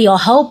connect your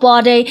whole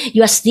body.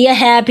 You are still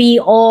happy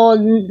or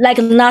like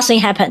nothing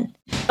happened,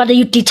 but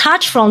you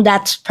detach from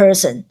that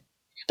person,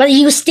 but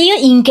you still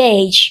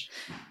engage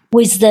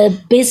with the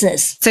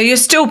business. So you're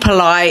still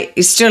polite,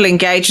 you still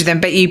engage with them,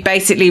 but you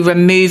basically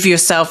remove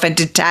yourself and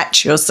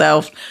detach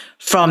yourself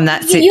from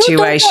that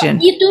situation.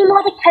 You do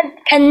not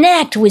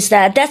connect with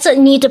that. That's a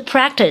need to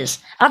practice.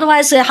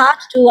 Otherwise, it's hard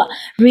to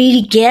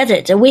really get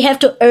it. We have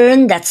to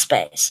earn that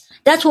space.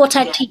 That's what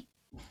I teach.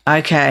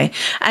 Okay.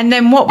 And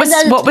then what was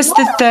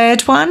the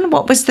third one?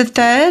 What was the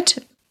third?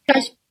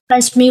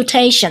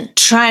 Transmutation.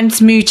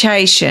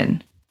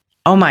 Transmutation.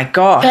 Oh my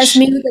gosh.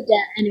 Transmute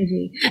that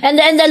energy. And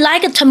then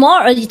like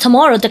tomorrow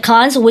the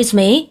client's with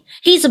me.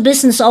 He's a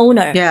business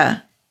owner.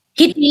 Yeah.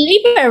 He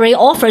deliberately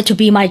offered to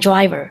be my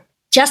driver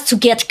just to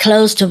get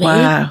close to me.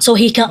 Wow. So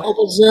he can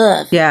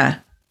observe. Yeah.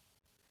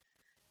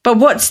 But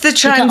what's the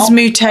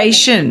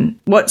transmutation?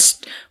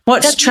 What's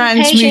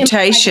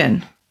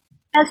transmutation?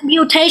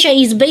 Transmutation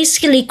is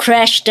basically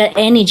crash the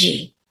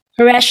energy,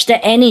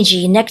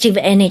 negative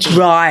energy.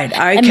 Right.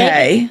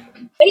 Okay.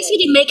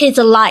 Basically make it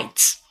the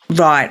light.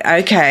 Right.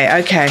 Okay.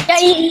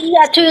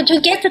 Yeah. To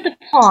get to the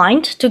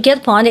point, is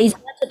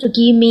better to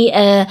give me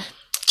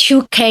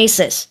 2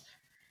 cases.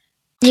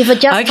 If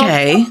it just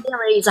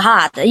it's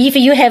hard. If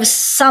you have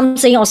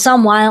something or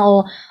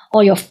someone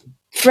or your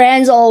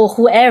friends or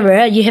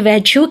whoever, you have a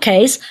 2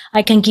 case,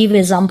 I can give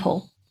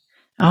example.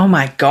 Oh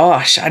my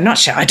gosh, I'm not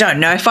sure. I don't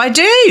know if I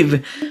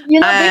do.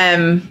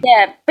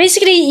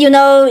 Basically,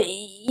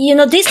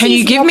 this. Can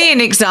you give me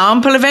an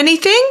example of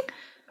anything?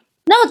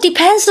 No,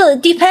 depends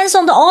on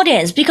the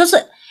audience, because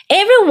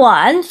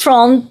everyone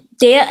from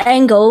their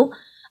angle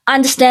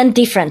understand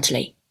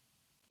differently.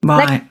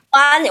 Right.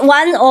 Like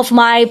one of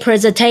my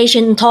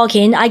presentation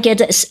talking, I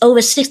get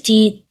over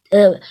 60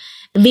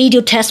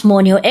 video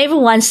testimonial.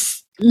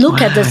 Everyone's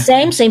look at the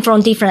same thing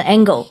from different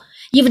angle.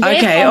 If they from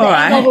the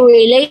angle of a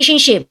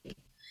relationship,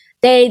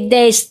 their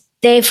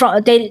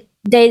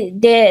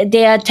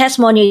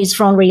testimony is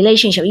from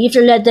relationship. If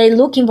they're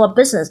looking for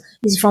business,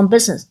 it's from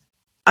business.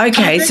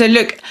 Okay, so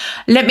look,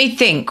 let me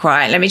think,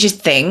 right? Let me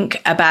just think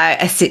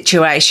about a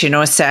situation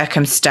or a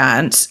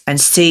circumstance and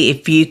see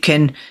if you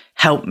can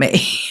help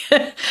me.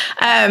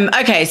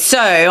 Okay, so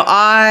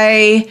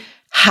I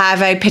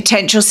have a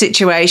potential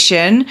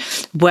situation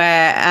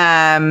where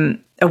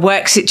a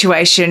work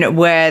situation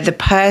where the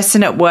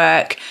person at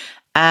work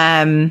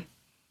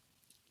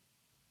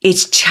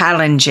is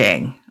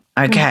challenging.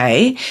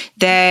 Okay.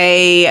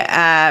 They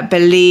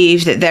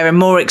believe that they're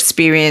more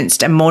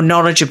experienced and more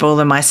knowledgeable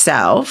than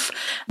myself.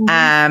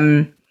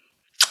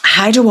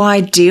 How do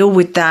I deal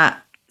with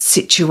that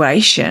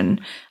situation?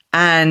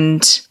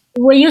 And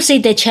when you say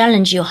they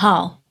challenge you,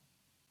 how?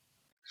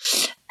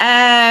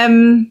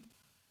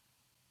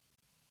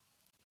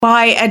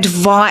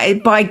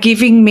 By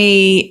giving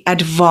me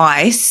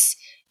advice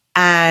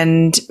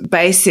and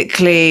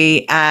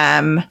basically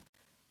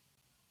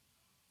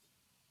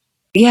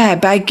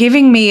by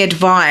giving me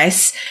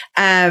advice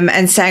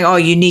and saying, oh,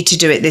 you need to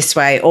do it this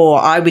way, or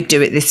I would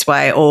do it this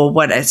way, or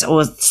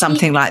or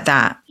something like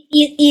that.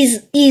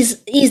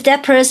 Is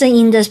that person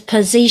in this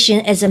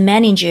position as a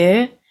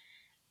manager?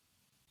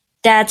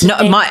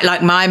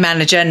 My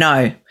manager?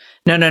 No,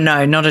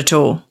 not at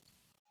all.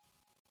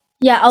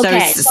 Yeah,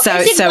 okay. So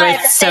at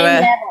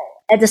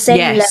the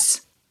same level.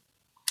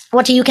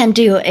 What you can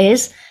do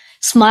is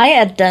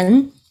smile at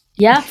them.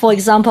 Yeah, for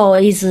example,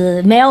 is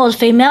male or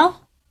female?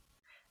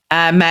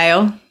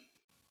 Male.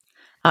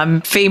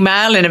 I'm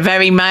female in a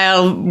very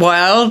male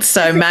world,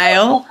 so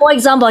male. For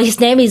example, his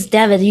name is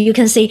David. You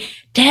can say,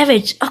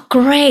 David,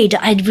 great.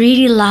 I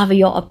really love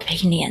your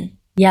opinion.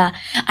 Yeah,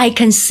 I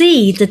can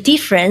see the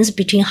difference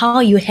between how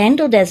you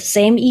handle that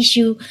same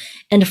issue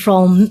and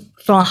from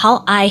from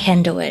how I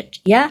handle it.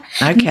 Yeah.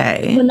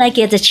 Okay. When I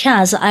get the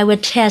chance, I will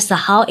test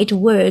how it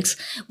works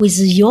with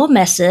your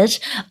method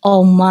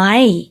on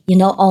my,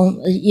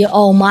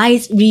 on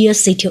my real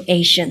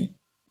situation.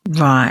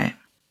 Right.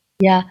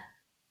 Yeah.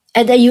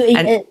 And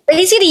then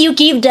basically you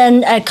give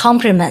them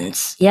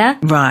compliments. Yeah.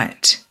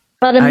 Right.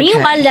 But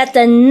meanwhile, let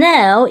them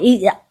know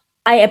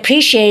I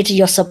appreciate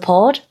your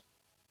support,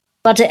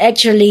 but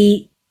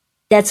actually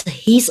that's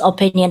his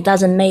opinion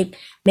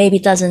maybe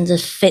doesn't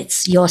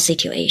fit your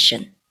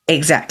situation.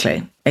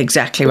 Exactly.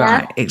 Exactly Yeah?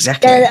 right.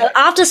 Exactly.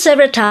 After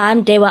several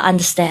times, they will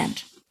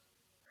understand.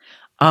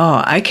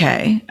 Oh,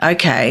 okay.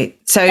 Okay.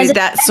 So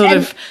that's sort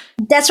of,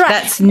 that's right.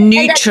 That's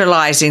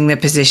neutralizing the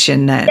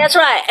position then. That's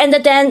right. And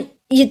then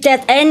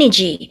that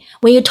energy,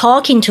 when you're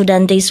talking to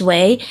them this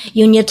way,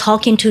 you're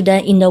talking to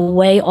them in a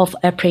way of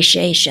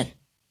appreciation.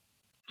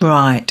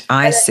 Right.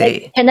 I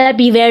see. Can I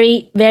be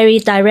very, very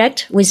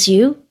direct with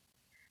you?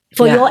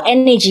 For your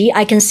energy,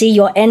 I can see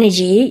your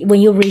energy when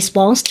you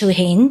respond to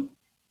him.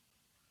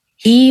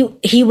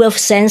 He will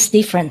sense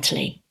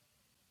differently.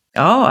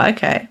 Oh,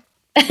 okay.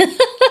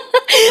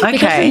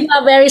 Because you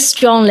are a very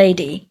strong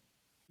lady.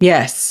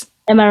 Yes.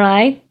 Am I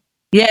right?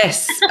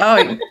 Yes.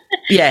 Oh,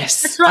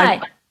 yes. That's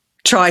right. I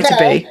try to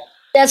be.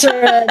 That's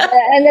right.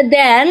 And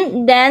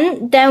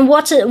then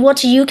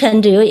what you can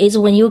do is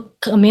when you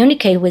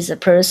communicate with a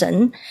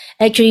person,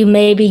 actually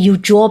maybe you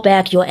draw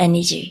back your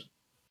energy.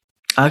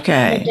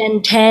 Okay. And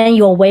then turn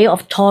your way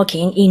of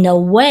talking in a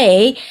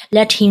way,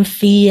 let him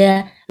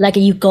feel like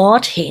you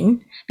got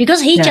him, because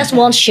he just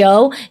wants to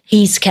show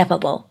he's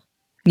capable.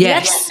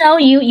 Yes. Let him know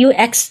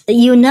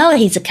you know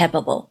he's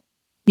capable.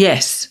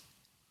 Yes.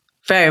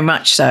 Very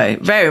much so.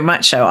 Very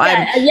much so.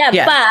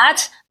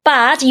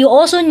 But you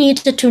also need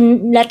to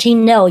let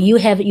him know you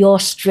have your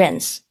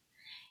strengths.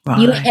 Right.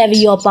 You have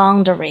your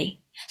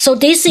boundary. So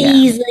this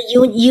is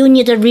you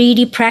need to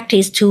really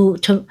practice to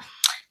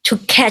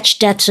catch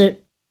that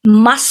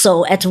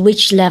muscle at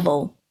which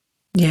level.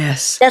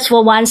 Yes. That's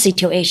for one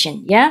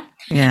situation. Yeah.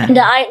 Yeah. And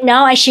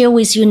I share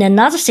with you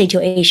another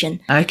situation.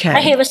 Okay.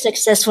 I have a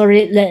successful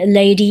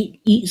lady,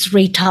 is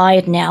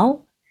retired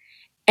now,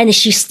 and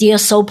she's still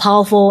so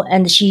powerful,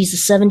 and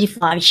she's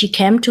 75. She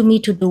came to me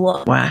to do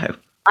work. Wow.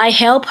 I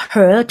help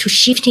her to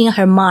shifting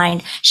her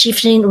mind,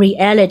 shifting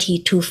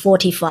reality to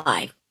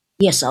 45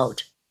 years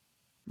old.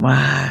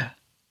 Wow.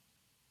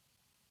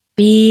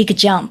 Big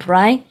jump,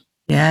 right?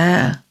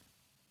 Yeah.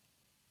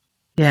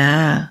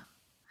 Yeah.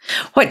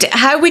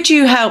 How would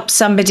you help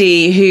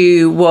somebody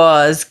who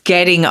was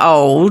getting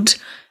old,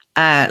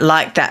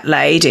 like that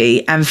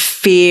lady, and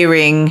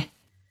fearing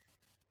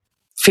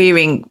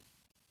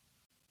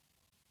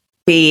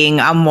being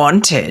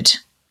unwanted?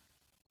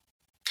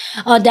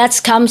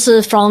 That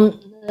comes from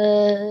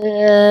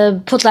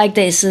put like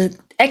this.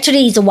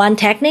 Actually, it's one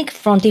technique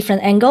from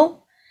different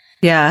angle.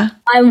 Yeah.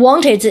 I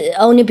wanted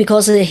only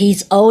because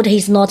he's old.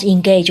 He's not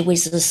engaged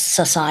with the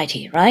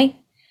society, right?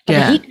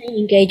 But he can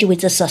engage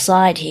with the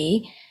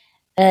society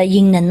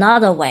in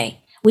another way,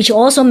 which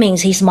also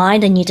means his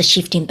mind needs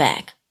shifting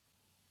back.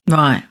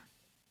 Right.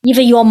 If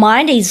your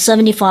mind is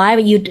 75,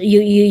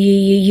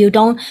 you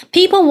don't.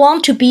 People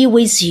want to be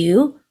with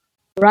you,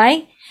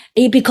 right?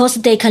 Because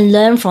they can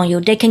learn from you.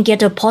 They can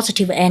get a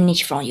positive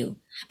energy from you.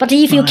 But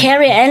if you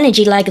carry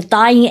energy like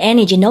dying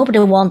energy, nobody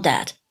want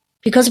that,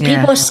 because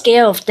people are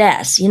scared of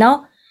death.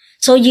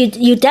 So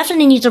you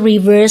definitely need to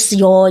reverse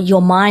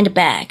your mind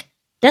back.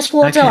 That's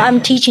what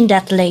I'm teaching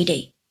that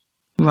lady.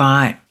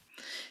 Right.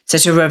 So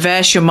to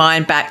reverse your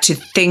mind back to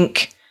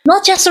think.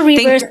 Not just to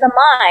reverse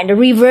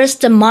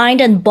the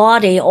mind and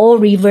body, all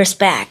reverse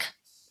back.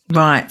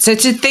 Right. So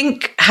to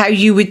think how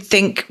you would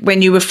think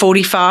when you were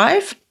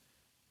 45?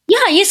 Yeah,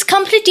 it's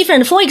completely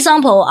different. For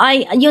example,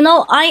 I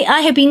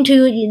have been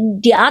to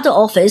the other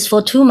office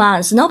for 2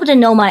 months. Nobody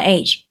know my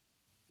age.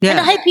 Yeah. And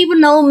I have people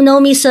know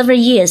me several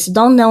years,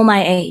 don't know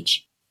my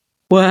age.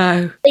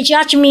 Wow. They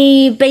judge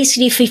me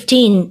basically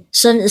 15,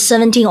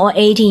 17 or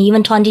 18,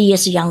 even 20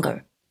 years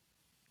younger.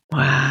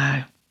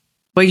 Wow.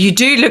 Well, you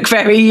do look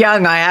very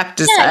young, I have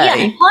to say.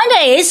 Yeah.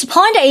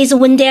 Point is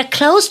when they're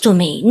close to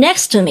me,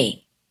 next to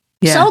me,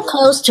 so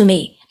close to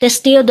me, they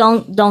still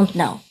don't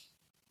know.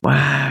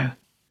 Wow.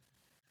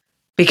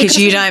 Because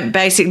you don't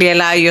basically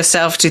allow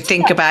yourself to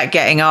think about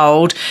getting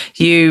old.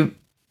 You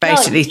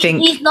basically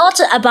think. It's not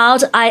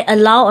about I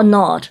allow or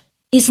not.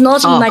 It's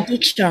not in my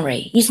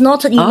dictionary. It's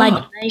not in my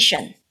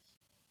dimension.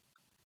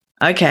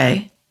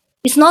 Okay.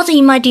 It's not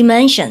in my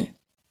dimension.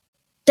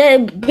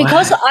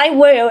 Because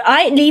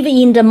I live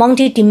in the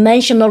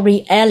multi-dimensional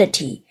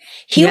reality.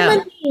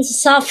 Human beings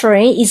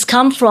suffering is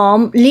come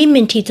from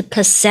limited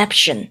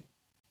perception.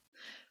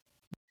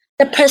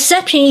 The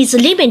perception is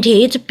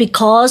limited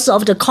because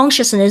of the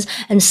consciousness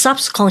and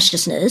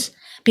subconsciousness,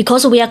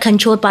 because we are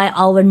controlled by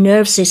our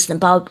nerve system,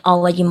 by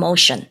our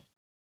emotion,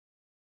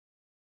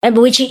 and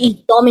which is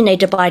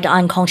dominated by the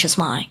unconscious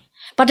mind.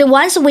 But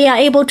once we are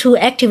able to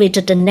activate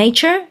the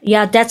nature,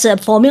 that's a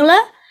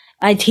formula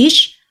I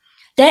teach.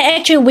 Then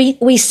actually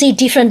we see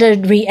different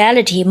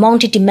reality,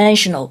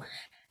 multidimensional.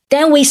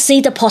 then we see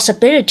the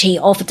possibility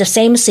of the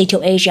same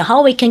situation,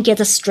 how we can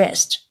get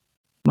stressed.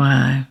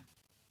 Wow.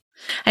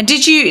 And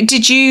did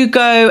you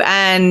go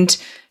and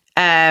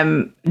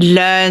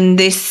learn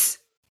this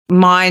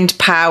mind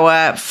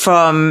power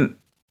from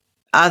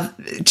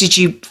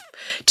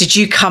did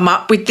you come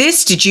up with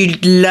this? Did you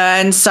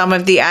learn some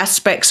of the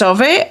aspects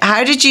of it?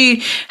 How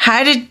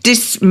did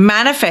this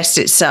manifest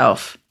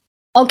itself?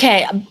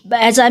 Okay,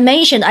 as I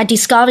mentioned, I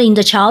discovered in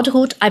the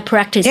childhood, I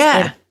practiced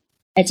it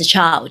as a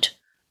child.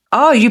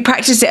 Oh, you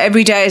practiced it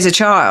every day as a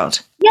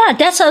child? Yeah,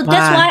 that's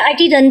why I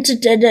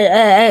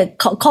didn't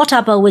caught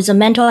up with the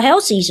mental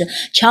health issue,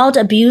 child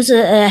abuse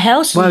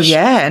health Well, issue.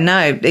 yeah,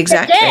 no,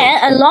 exactly. But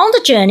then along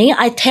the journey,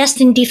 I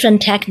tested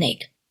different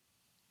technique.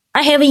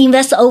 I have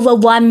invested over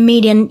 $1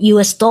 million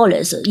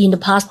in the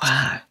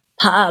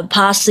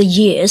past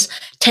years,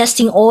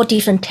 testing all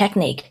different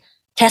technique,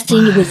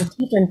 testing with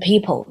different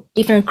people,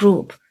 different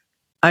group.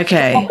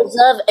 Okay. To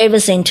observe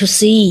everything to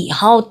see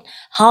how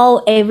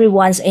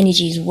everyone's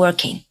energy is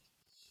working.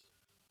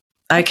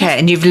 Okay,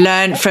 and you've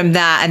learned from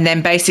that, and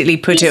then basically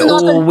put it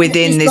all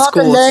within this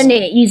course. It's not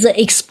learning; it's an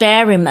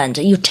experiment.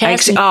 You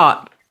test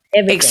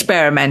everything.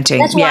 Experimenting.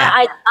 That's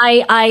why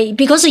I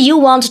because you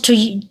want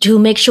to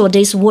make sure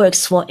this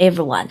works for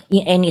everyone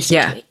in any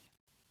situation.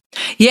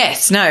 Yeah.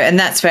 Yes, no, and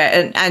that's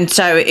fair. And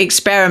so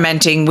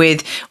experimenting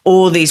with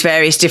all these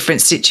various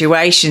different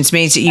situations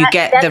means that you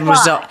get the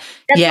result.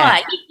 That's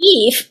why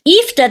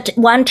if that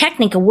one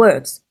technique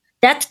works,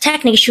 that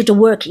technique should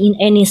work in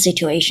any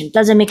situation.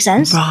 Does it make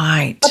sense?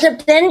 Right.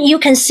 But then you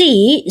can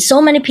see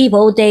so many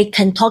people, they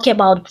can talk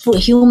about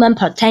human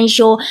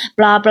potential,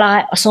 blah,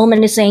 blah, so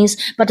many things.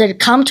 But they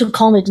come to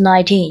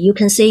COVID-19, you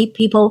can see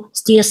people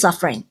still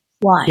suffering.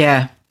 Why?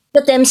 Yeah.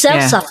 But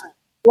themselves suffering.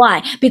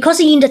 Why?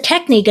 Because in the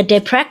technique they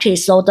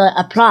practice or they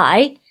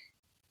apply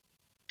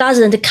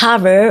doesn't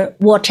cover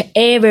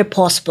whatever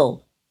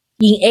possible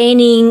in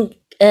any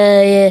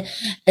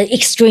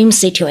extreme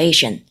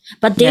situation.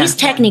 But this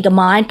technique,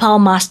 mind power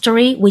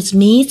mastery, with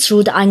me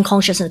through the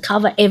unconsciousness,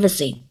 cover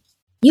everything.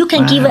 You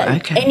can give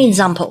any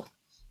example.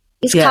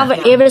 It's cover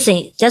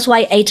everything. That's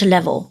why 8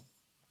 level.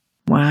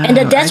 Wow. And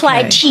that's why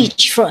I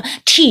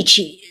teach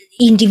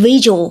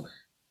individual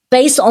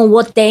based on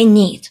what they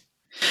need.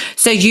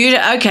 So you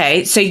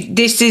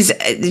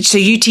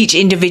teach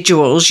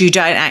individuals. You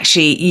don't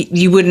actually,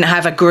 you wouldn't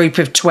have a group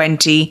of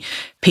 20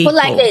 people. But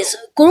like this,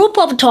 group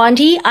of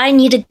 20, I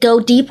need to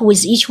go deep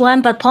with each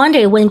one. But point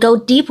is, when go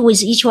deep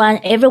with each one,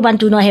 everyone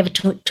do not have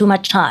too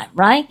much time,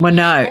 right? Well,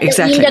 no,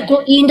 exactly.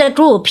 In the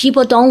group,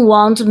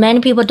 many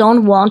people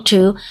don't want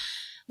to,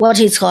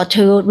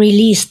 to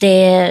release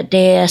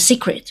their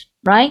secret,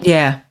 right?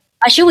 Yeah.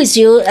 I share with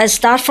you,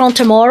 start from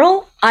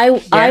tomorrow, I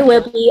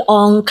will be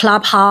on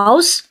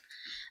Clubhouse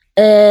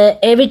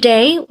every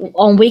day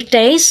on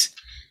weekdays,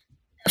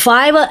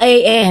 5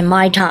 a.m.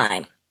 my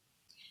time,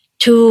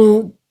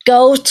 to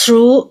go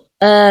through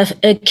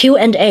a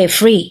Q&A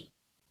free,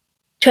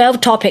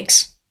 12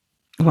 topics.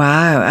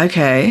 Wow.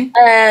 Okay.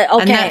 Okay.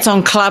 And that's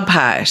on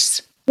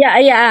Clubhouse.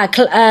 Yeah.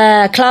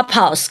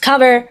 Clubhouse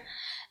cover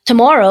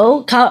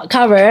tomorrow.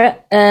 Cover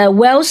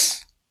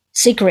wealth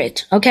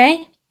secret.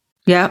 Okay.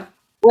 Yeah.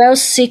 Wealth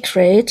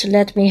secret.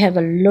 Let me have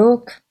a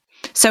look.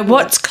 So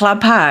what's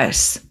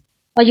Clubhouse?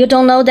 Oh, you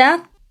don't know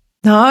that?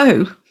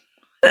 No.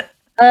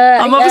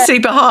 I'm obviously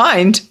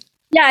behind.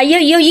 Yeah,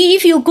 you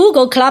if you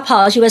Google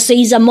Clubhouse, you will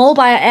see it's a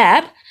mobile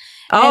app.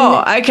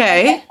 Oh,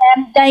 okay.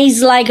 And then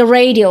it's like a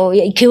radio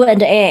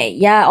Q&A.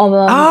 Yeah.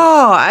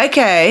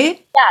 Okay.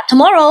 Yeah.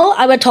 Tomorrow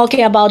I will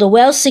talking about the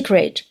wealth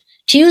secret.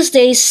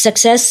 Tuesday,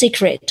 success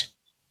secret.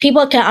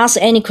 People can ask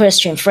any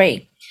question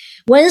free.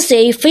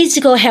 Wednesday,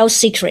 physical health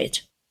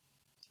secret.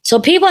 So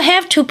people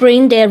have to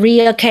bring their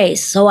real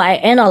case. So I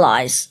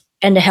analyze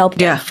and help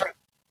them. Yeah.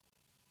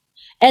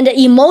 And the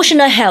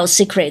emotional health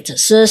secret,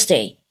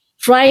 Thursday.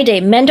 Friday,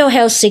 mental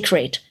health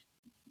secret.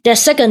 The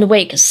second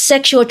week,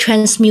 sexual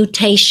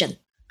transmutation.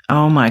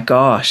 Oh my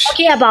gosh.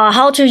 Talking about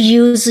how to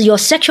use your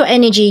sexual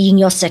energy in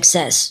your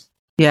success.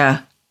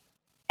 Yeah.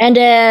 And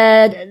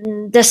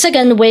the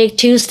second week,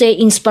 Tuesday,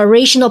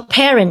 inspirational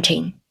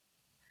parenting.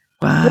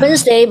 Wow.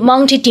 Wednesday,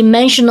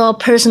 multidimensional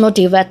personal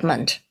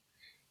development.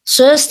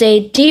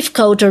 Thursday,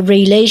 difficult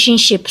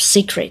relationship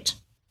secret.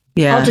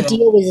 Yeah. How to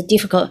deal with the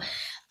difficult.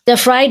 The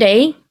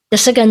Friday, the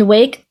second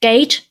week,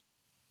 gate,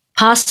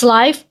 past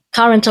life,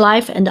 current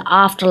life, and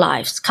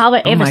afterlives.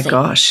 Cover everything. Oh my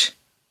gosh.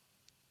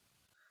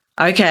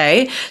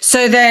 Okay.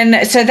 So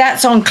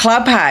that's on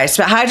Clubhouse.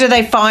 But how do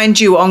they find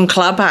you on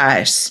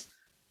Clubhouse?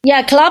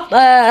 Yeah,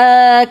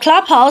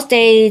 Clubhouse,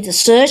 they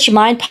search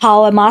Mind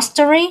Power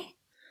Mastery.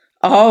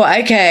 Oh,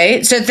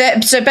 okay. So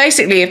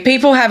basically, if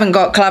people haven't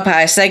got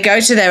Clubhouse, they go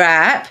to their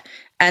app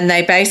and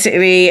they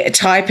basically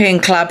type in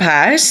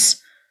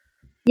Clubhouse.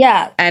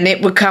 Yeah. And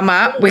it would come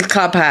up with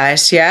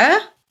Clubhouse, yeah?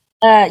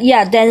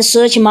 Then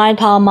search Mind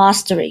Power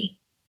Mastery.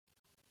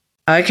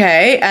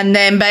 Okay, and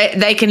then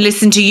they can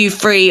listen to you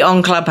free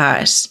on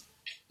Clubhouse.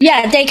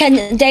 Yeah, they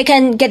can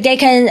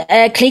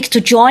click to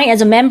join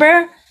as a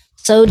member,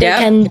 so they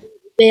can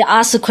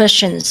ask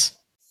questions.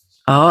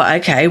 Oh,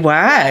 okay.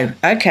 Wow.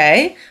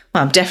 Okay.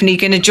 I'm definitely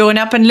going to join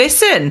up and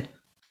listen.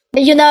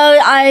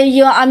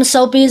 I'm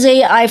so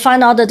busy. I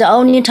find out that the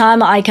only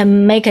time I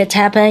can make it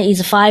happen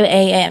is 5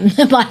 a.m.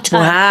 my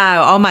time.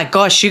 Wow. Oh my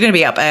gosh, you're going to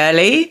be up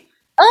early?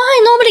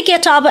 I normally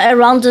get up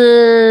around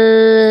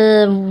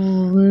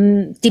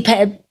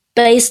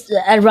based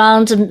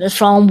around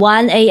from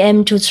 1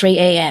 a.m. to 3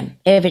 a.m.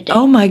 every day.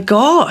 Oh my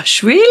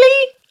gosh,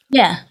 really?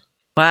 Yeah.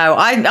 Wow,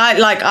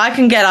 I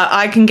can get up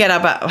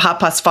at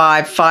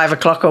 5:30, 5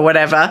 o'clock or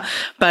whatever.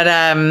 But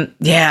I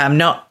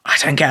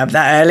don't get up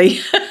that early.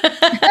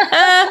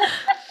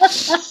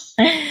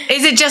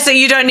 Is it just that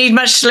you don't need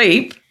much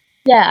sleep?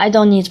 Yeah, I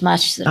don't need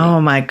much sleep.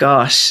 Oh my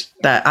gosh,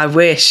 that I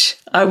wish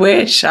I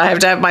have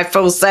to have my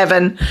full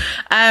 7.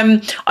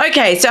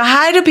 Okay, so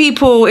how do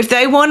people, if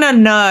they want to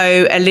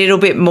know a little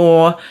bit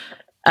more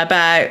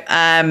about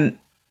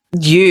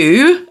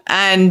you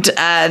and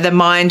the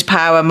Mind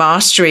Power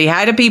Mastery,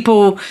 how do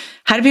people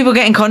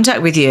get in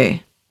contact with you?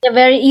 They're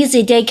very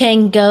easy. They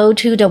can go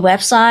to the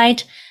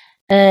website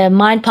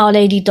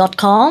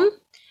mindpowerlady.com.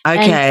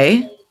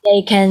 Okay.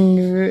 They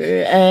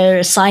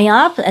can sign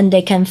up and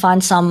they can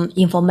find some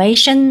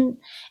information.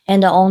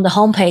 And on the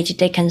homepage,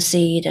 they can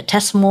see the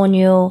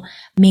testimonial,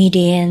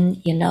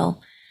 meeting,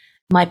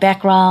 my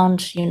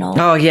background,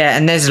 Oh, yeah.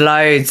 And there's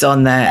loads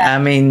on there. Yeah. I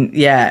mean,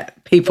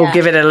 people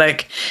give it a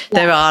look. Yeah.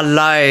 There are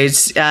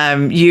loads.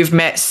 You've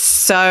met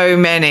so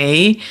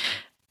many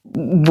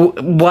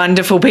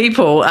wonderful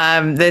people.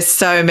 There's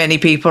so many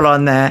people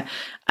on there.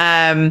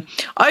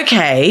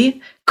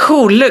 Okay.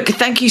 Cool. Look,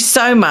 thank you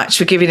so much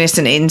for giving us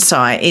an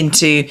insight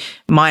into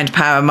Mind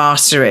Power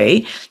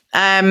Mastery.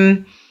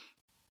 Wow,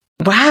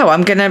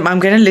 I'm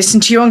gonna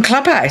listen to you on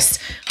Clubhouse.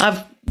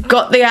 I've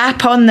got the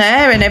app on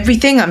there and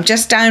everything. I'm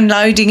just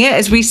downloading it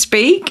as we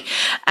speak.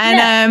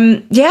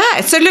 And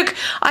so look,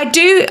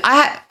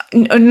 I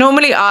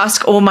normally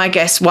ask all my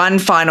guests one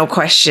final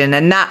question,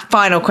 and that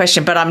final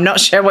question, but I'm not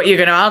sure what you're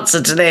going to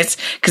answer to this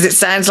because it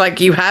sounds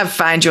like you have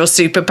found your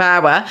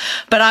superpower.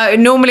 But I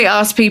normally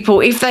ask people,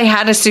 if they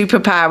had a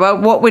superpower,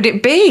 what would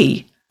it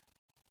be?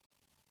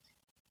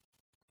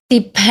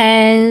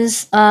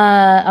 Depends.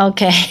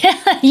 Okay.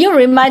 You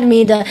remind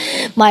me that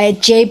my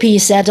JP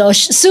said,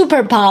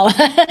 superpower.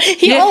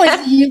 He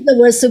always used the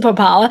word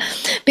superpower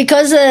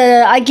because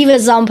I give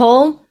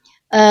example.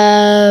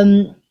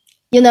 When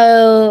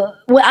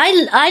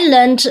I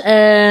learned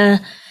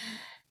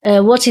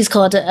what is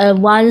called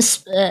one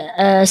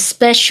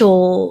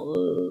special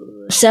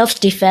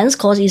self-defense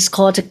course is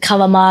called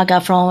Krav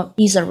Maga from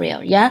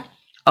Israel. Yeah.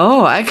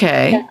 Oh,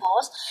 okay.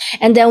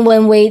 And then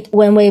when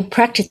we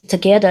practiced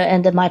together,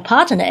 and my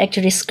partner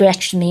actually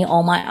scratched me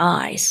on my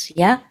eyes.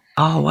 Yeah.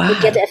 Oh, wow. To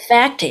get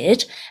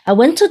affected, I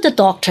went to the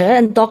doctor,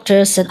 and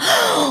doctor said,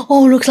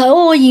 "Oh, looks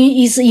like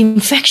it's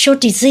infectious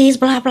disease."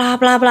 Blah blah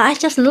blah blah. I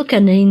just look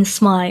at him and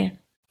smile.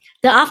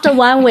 Then after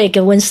 1 week,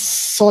 when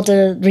saw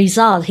the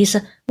result, he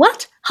said,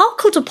 "What? How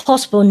could it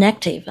possible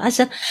negative?" I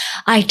said,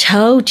 "I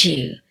told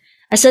you."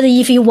 I said,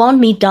 "If you want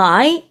me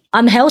die,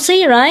 I'm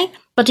healthy, right?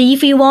 But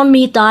if you want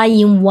me die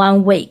in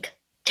 1 week,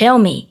 tell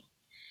me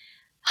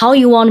how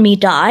you want me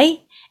die,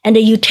 and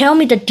you tell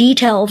me the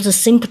detail of the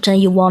symptom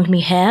you want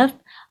me have.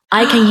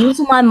 I can use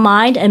my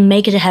mind and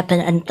make it happen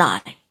and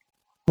die."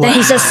 Wow. Then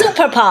he said,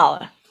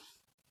 superpower.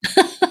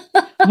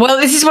 Well,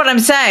 this is what I'm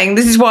saying.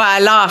 This is why I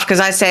laugh, because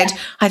I said,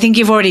 I think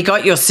you've already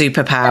got your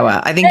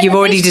superpower. I think you've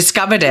already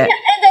discovered it.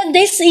 And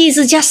this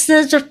is just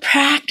the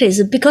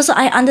practice, because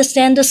I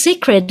understand the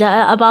secret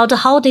about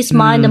how this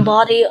mind and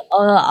body,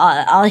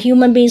 our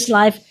human beings'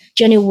 life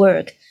journey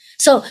work.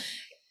 So,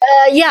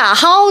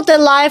 how the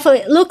life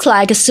looks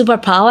like a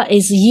superpower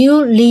is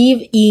you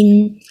live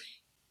in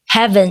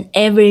heaven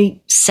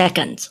every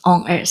second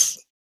on earth,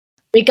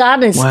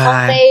 regardless of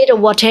fate or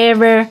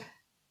whatever.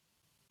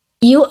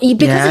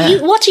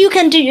 What you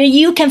can do,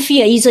 you can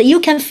feel is you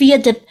can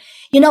feel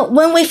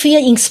when we feel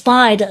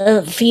inspired,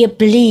 feel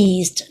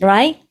pleased,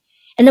 right?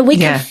 And we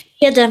can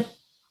feel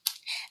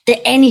the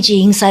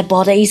energy inside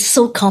body is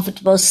so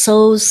comfortable,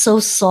 so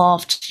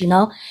soft,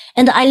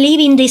 And I live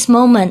in this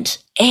moment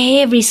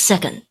every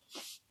second.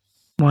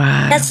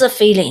 Wow, that's the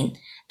feeling.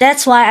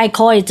 That's why I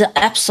call it the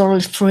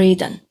absolute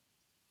freedom.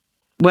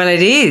 Well,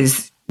 it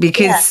is,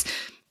 because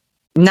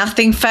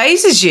nothing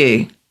phases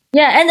you.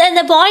 Yeah, and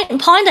the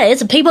point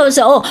is, people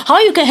say, "Oh, how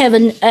you can have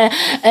an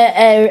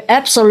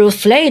absolute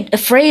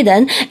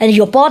freedom and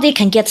your body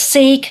can get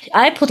sick?"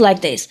 I put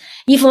like this: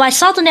 if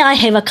suddenly I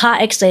have a car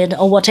accident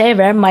or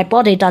whatever, my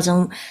body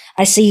doesn't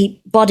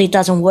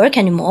work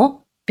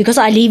anymore because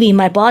I live in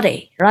my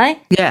body, right?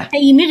 Yeah, I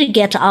immediately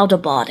get out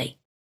of body.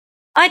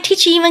 I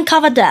teach even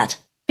cover that,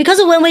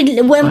 because when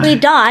we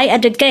die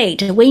at the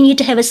gate, we need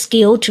to have a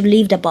skill to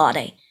leave the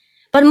body,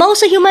 but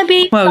most human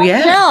beings don't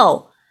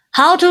know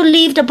how to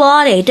leave the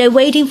body. They're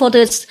waiting for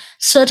this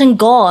certain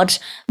God,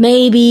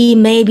 maybe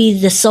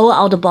the soul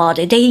out of the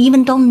body. They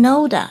even don't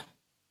know that.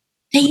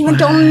 They even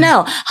don't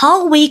know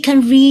how we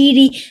can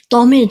really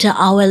dominate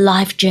our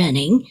life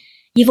journey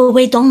if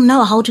we don't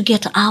know how to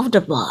get out of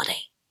the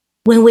body.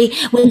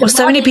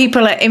 So many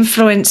people are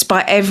influenced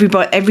by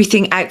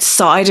everything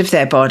outside of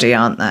their body,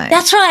 aren't they?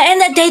 That's right.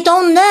 And they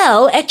don't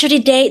know, actually,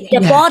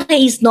 their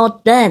body is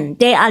not them.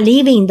 They are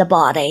leaving the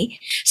body.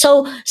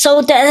 So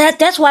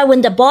that's why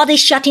when the body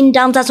shutting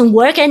down doesn't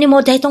work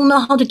anymore, they don't know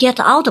how to get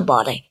out of the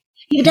body.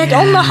 If they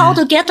don't know how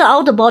to get out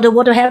of the body,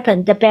 what will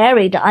happen? They're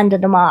buried under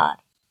the mud.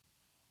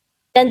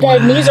 Then the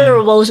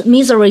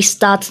misery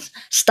starts.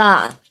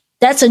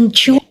 That's a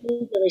true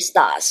misery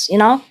starts,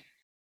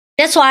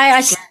 That's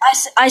why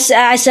I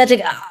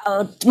said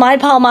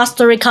Mind Power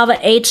Mastery cover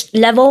 8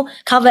 level,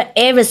 cover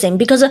everything,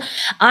 because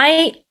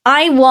I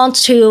want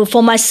to,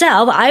 for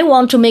myself, I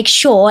want to make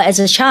sure as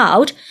a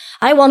child,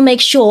 I want to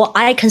make sure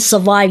I can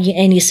survive in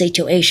any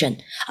situation.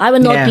 I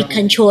will not be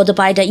controlled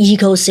by the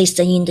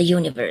ecosystem in the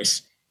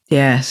universe.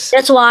 Yes.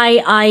 That's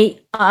why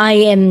I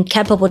am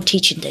capable of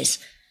teaching this,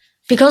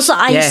 because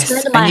I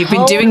spent my and you've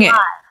been doing it.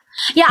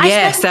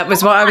 Yeah. That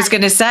was what I was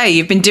going to say.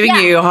 You've been doing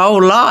it your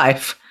whole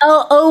life.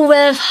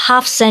 Over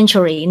half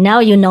century. Now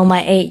you know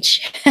my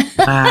age.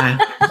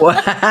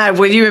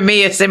 Well, you and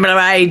me are similar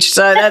age,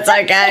 so that's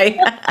okay.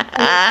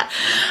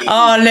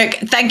 Oh, look,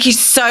 thank you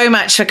so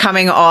much for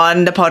coming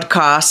on the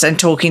podcast and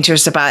talking to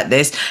us about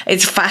this.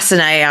 It's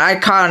fascinating. I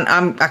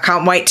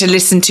can't wait to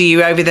listen to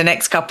you over the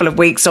next couple of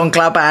weeks on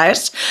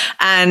Clubhouse.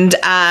 And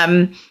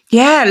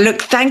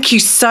look, thank you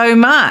so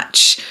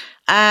much.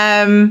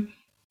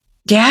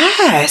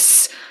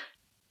 Yes.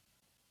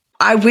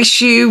 I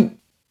wish you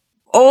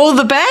all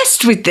the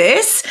best with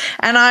this,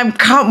 and I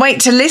can't wait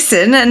to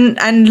listen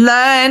and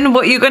learn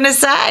what you're going to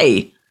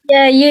say.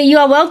 Yeah, you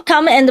are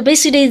welcome. And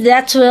basically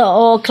that's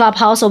all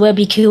Clubhouse or web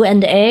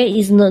Q&A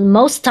is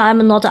most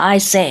time not I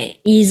say,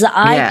 is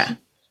how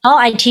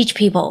I teach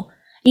people.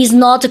 Is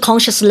not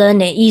conscious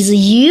learning, is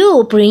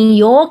you bring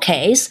your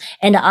case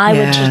and I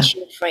will teach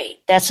you free.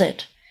 That's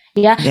it.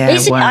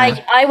 Basically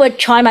I would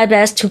try my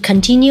best to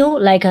continue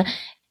like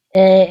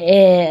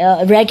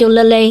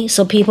regularly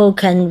so people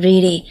can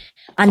really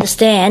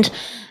understand,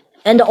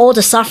 and all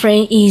the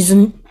suffering is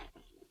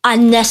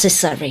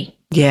unnecessary.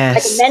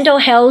 Yes. Like mental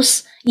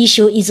health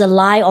issue is a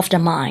lie of the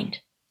mind.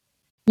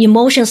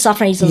 Emotion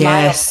suffering is a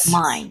lie of the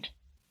mind.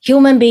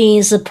 Human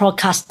beings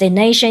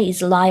procrastination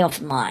is a lie of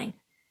the mind.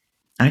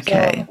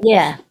 Okay.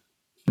 So,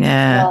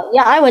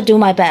 I would do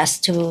my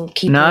best to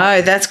keep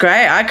it. That's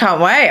great. I can't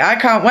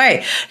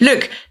wait.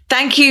 Look,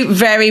 thank you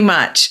very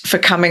much for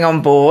coming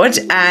on board,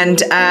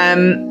 and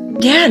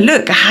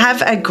look,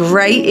 have a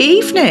great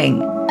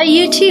evening.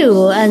 You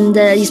too, and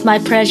it's my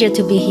pleasure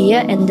to be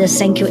here, and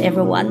thank you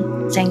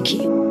everyone. Thank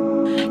you.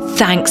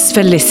 Thanks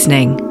for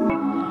listening.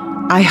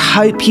 I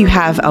hope you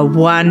have a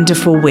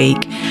wonderful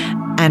week,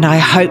 and I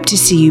hope to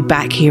see you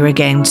back here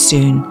again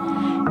soon.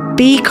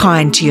 Be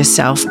kind to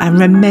yourself, and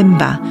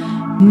remember,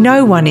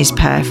 no one is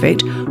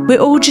perfect. We're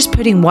all just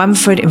putting one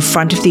foot in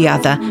front of the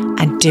other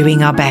and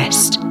doing our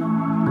best.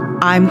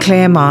 I'm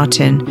Claire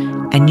Martin,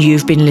 and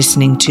you've been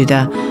listening to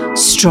the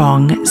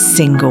Strong,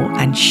 Single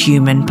and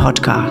Human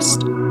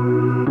podcast.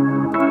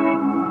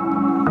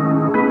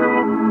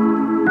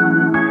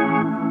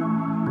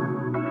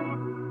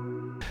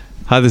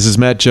 Hi, this is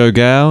Matt Joe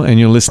Gao, and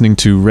you're listening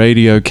to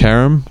Radio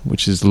Karam,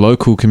 which is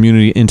local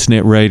community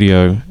internet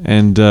radio.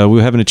 And we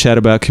were having a chat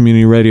about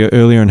community radio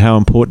earlier and how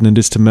important it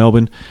is to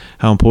Melbourne,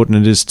 how important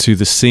it is to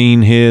the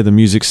scene here, the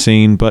music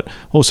scene, but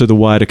also the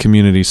wider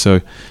community.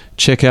 So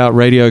check out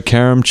Radio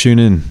Karam, tune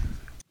in.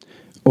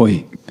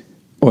 Oi,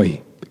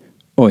 oi,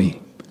 oi,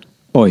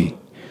 oi.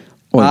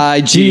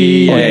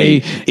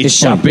 IGA, it's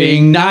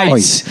shopping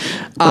nights.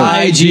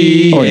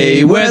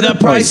 IGA, where the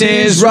price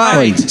is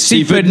right.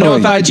 Seaford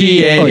North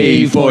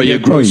IGA, for your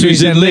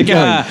groceries and liquor.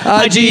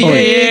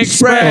 IGA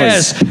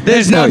Express,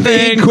 there's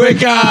nothing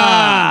quicker.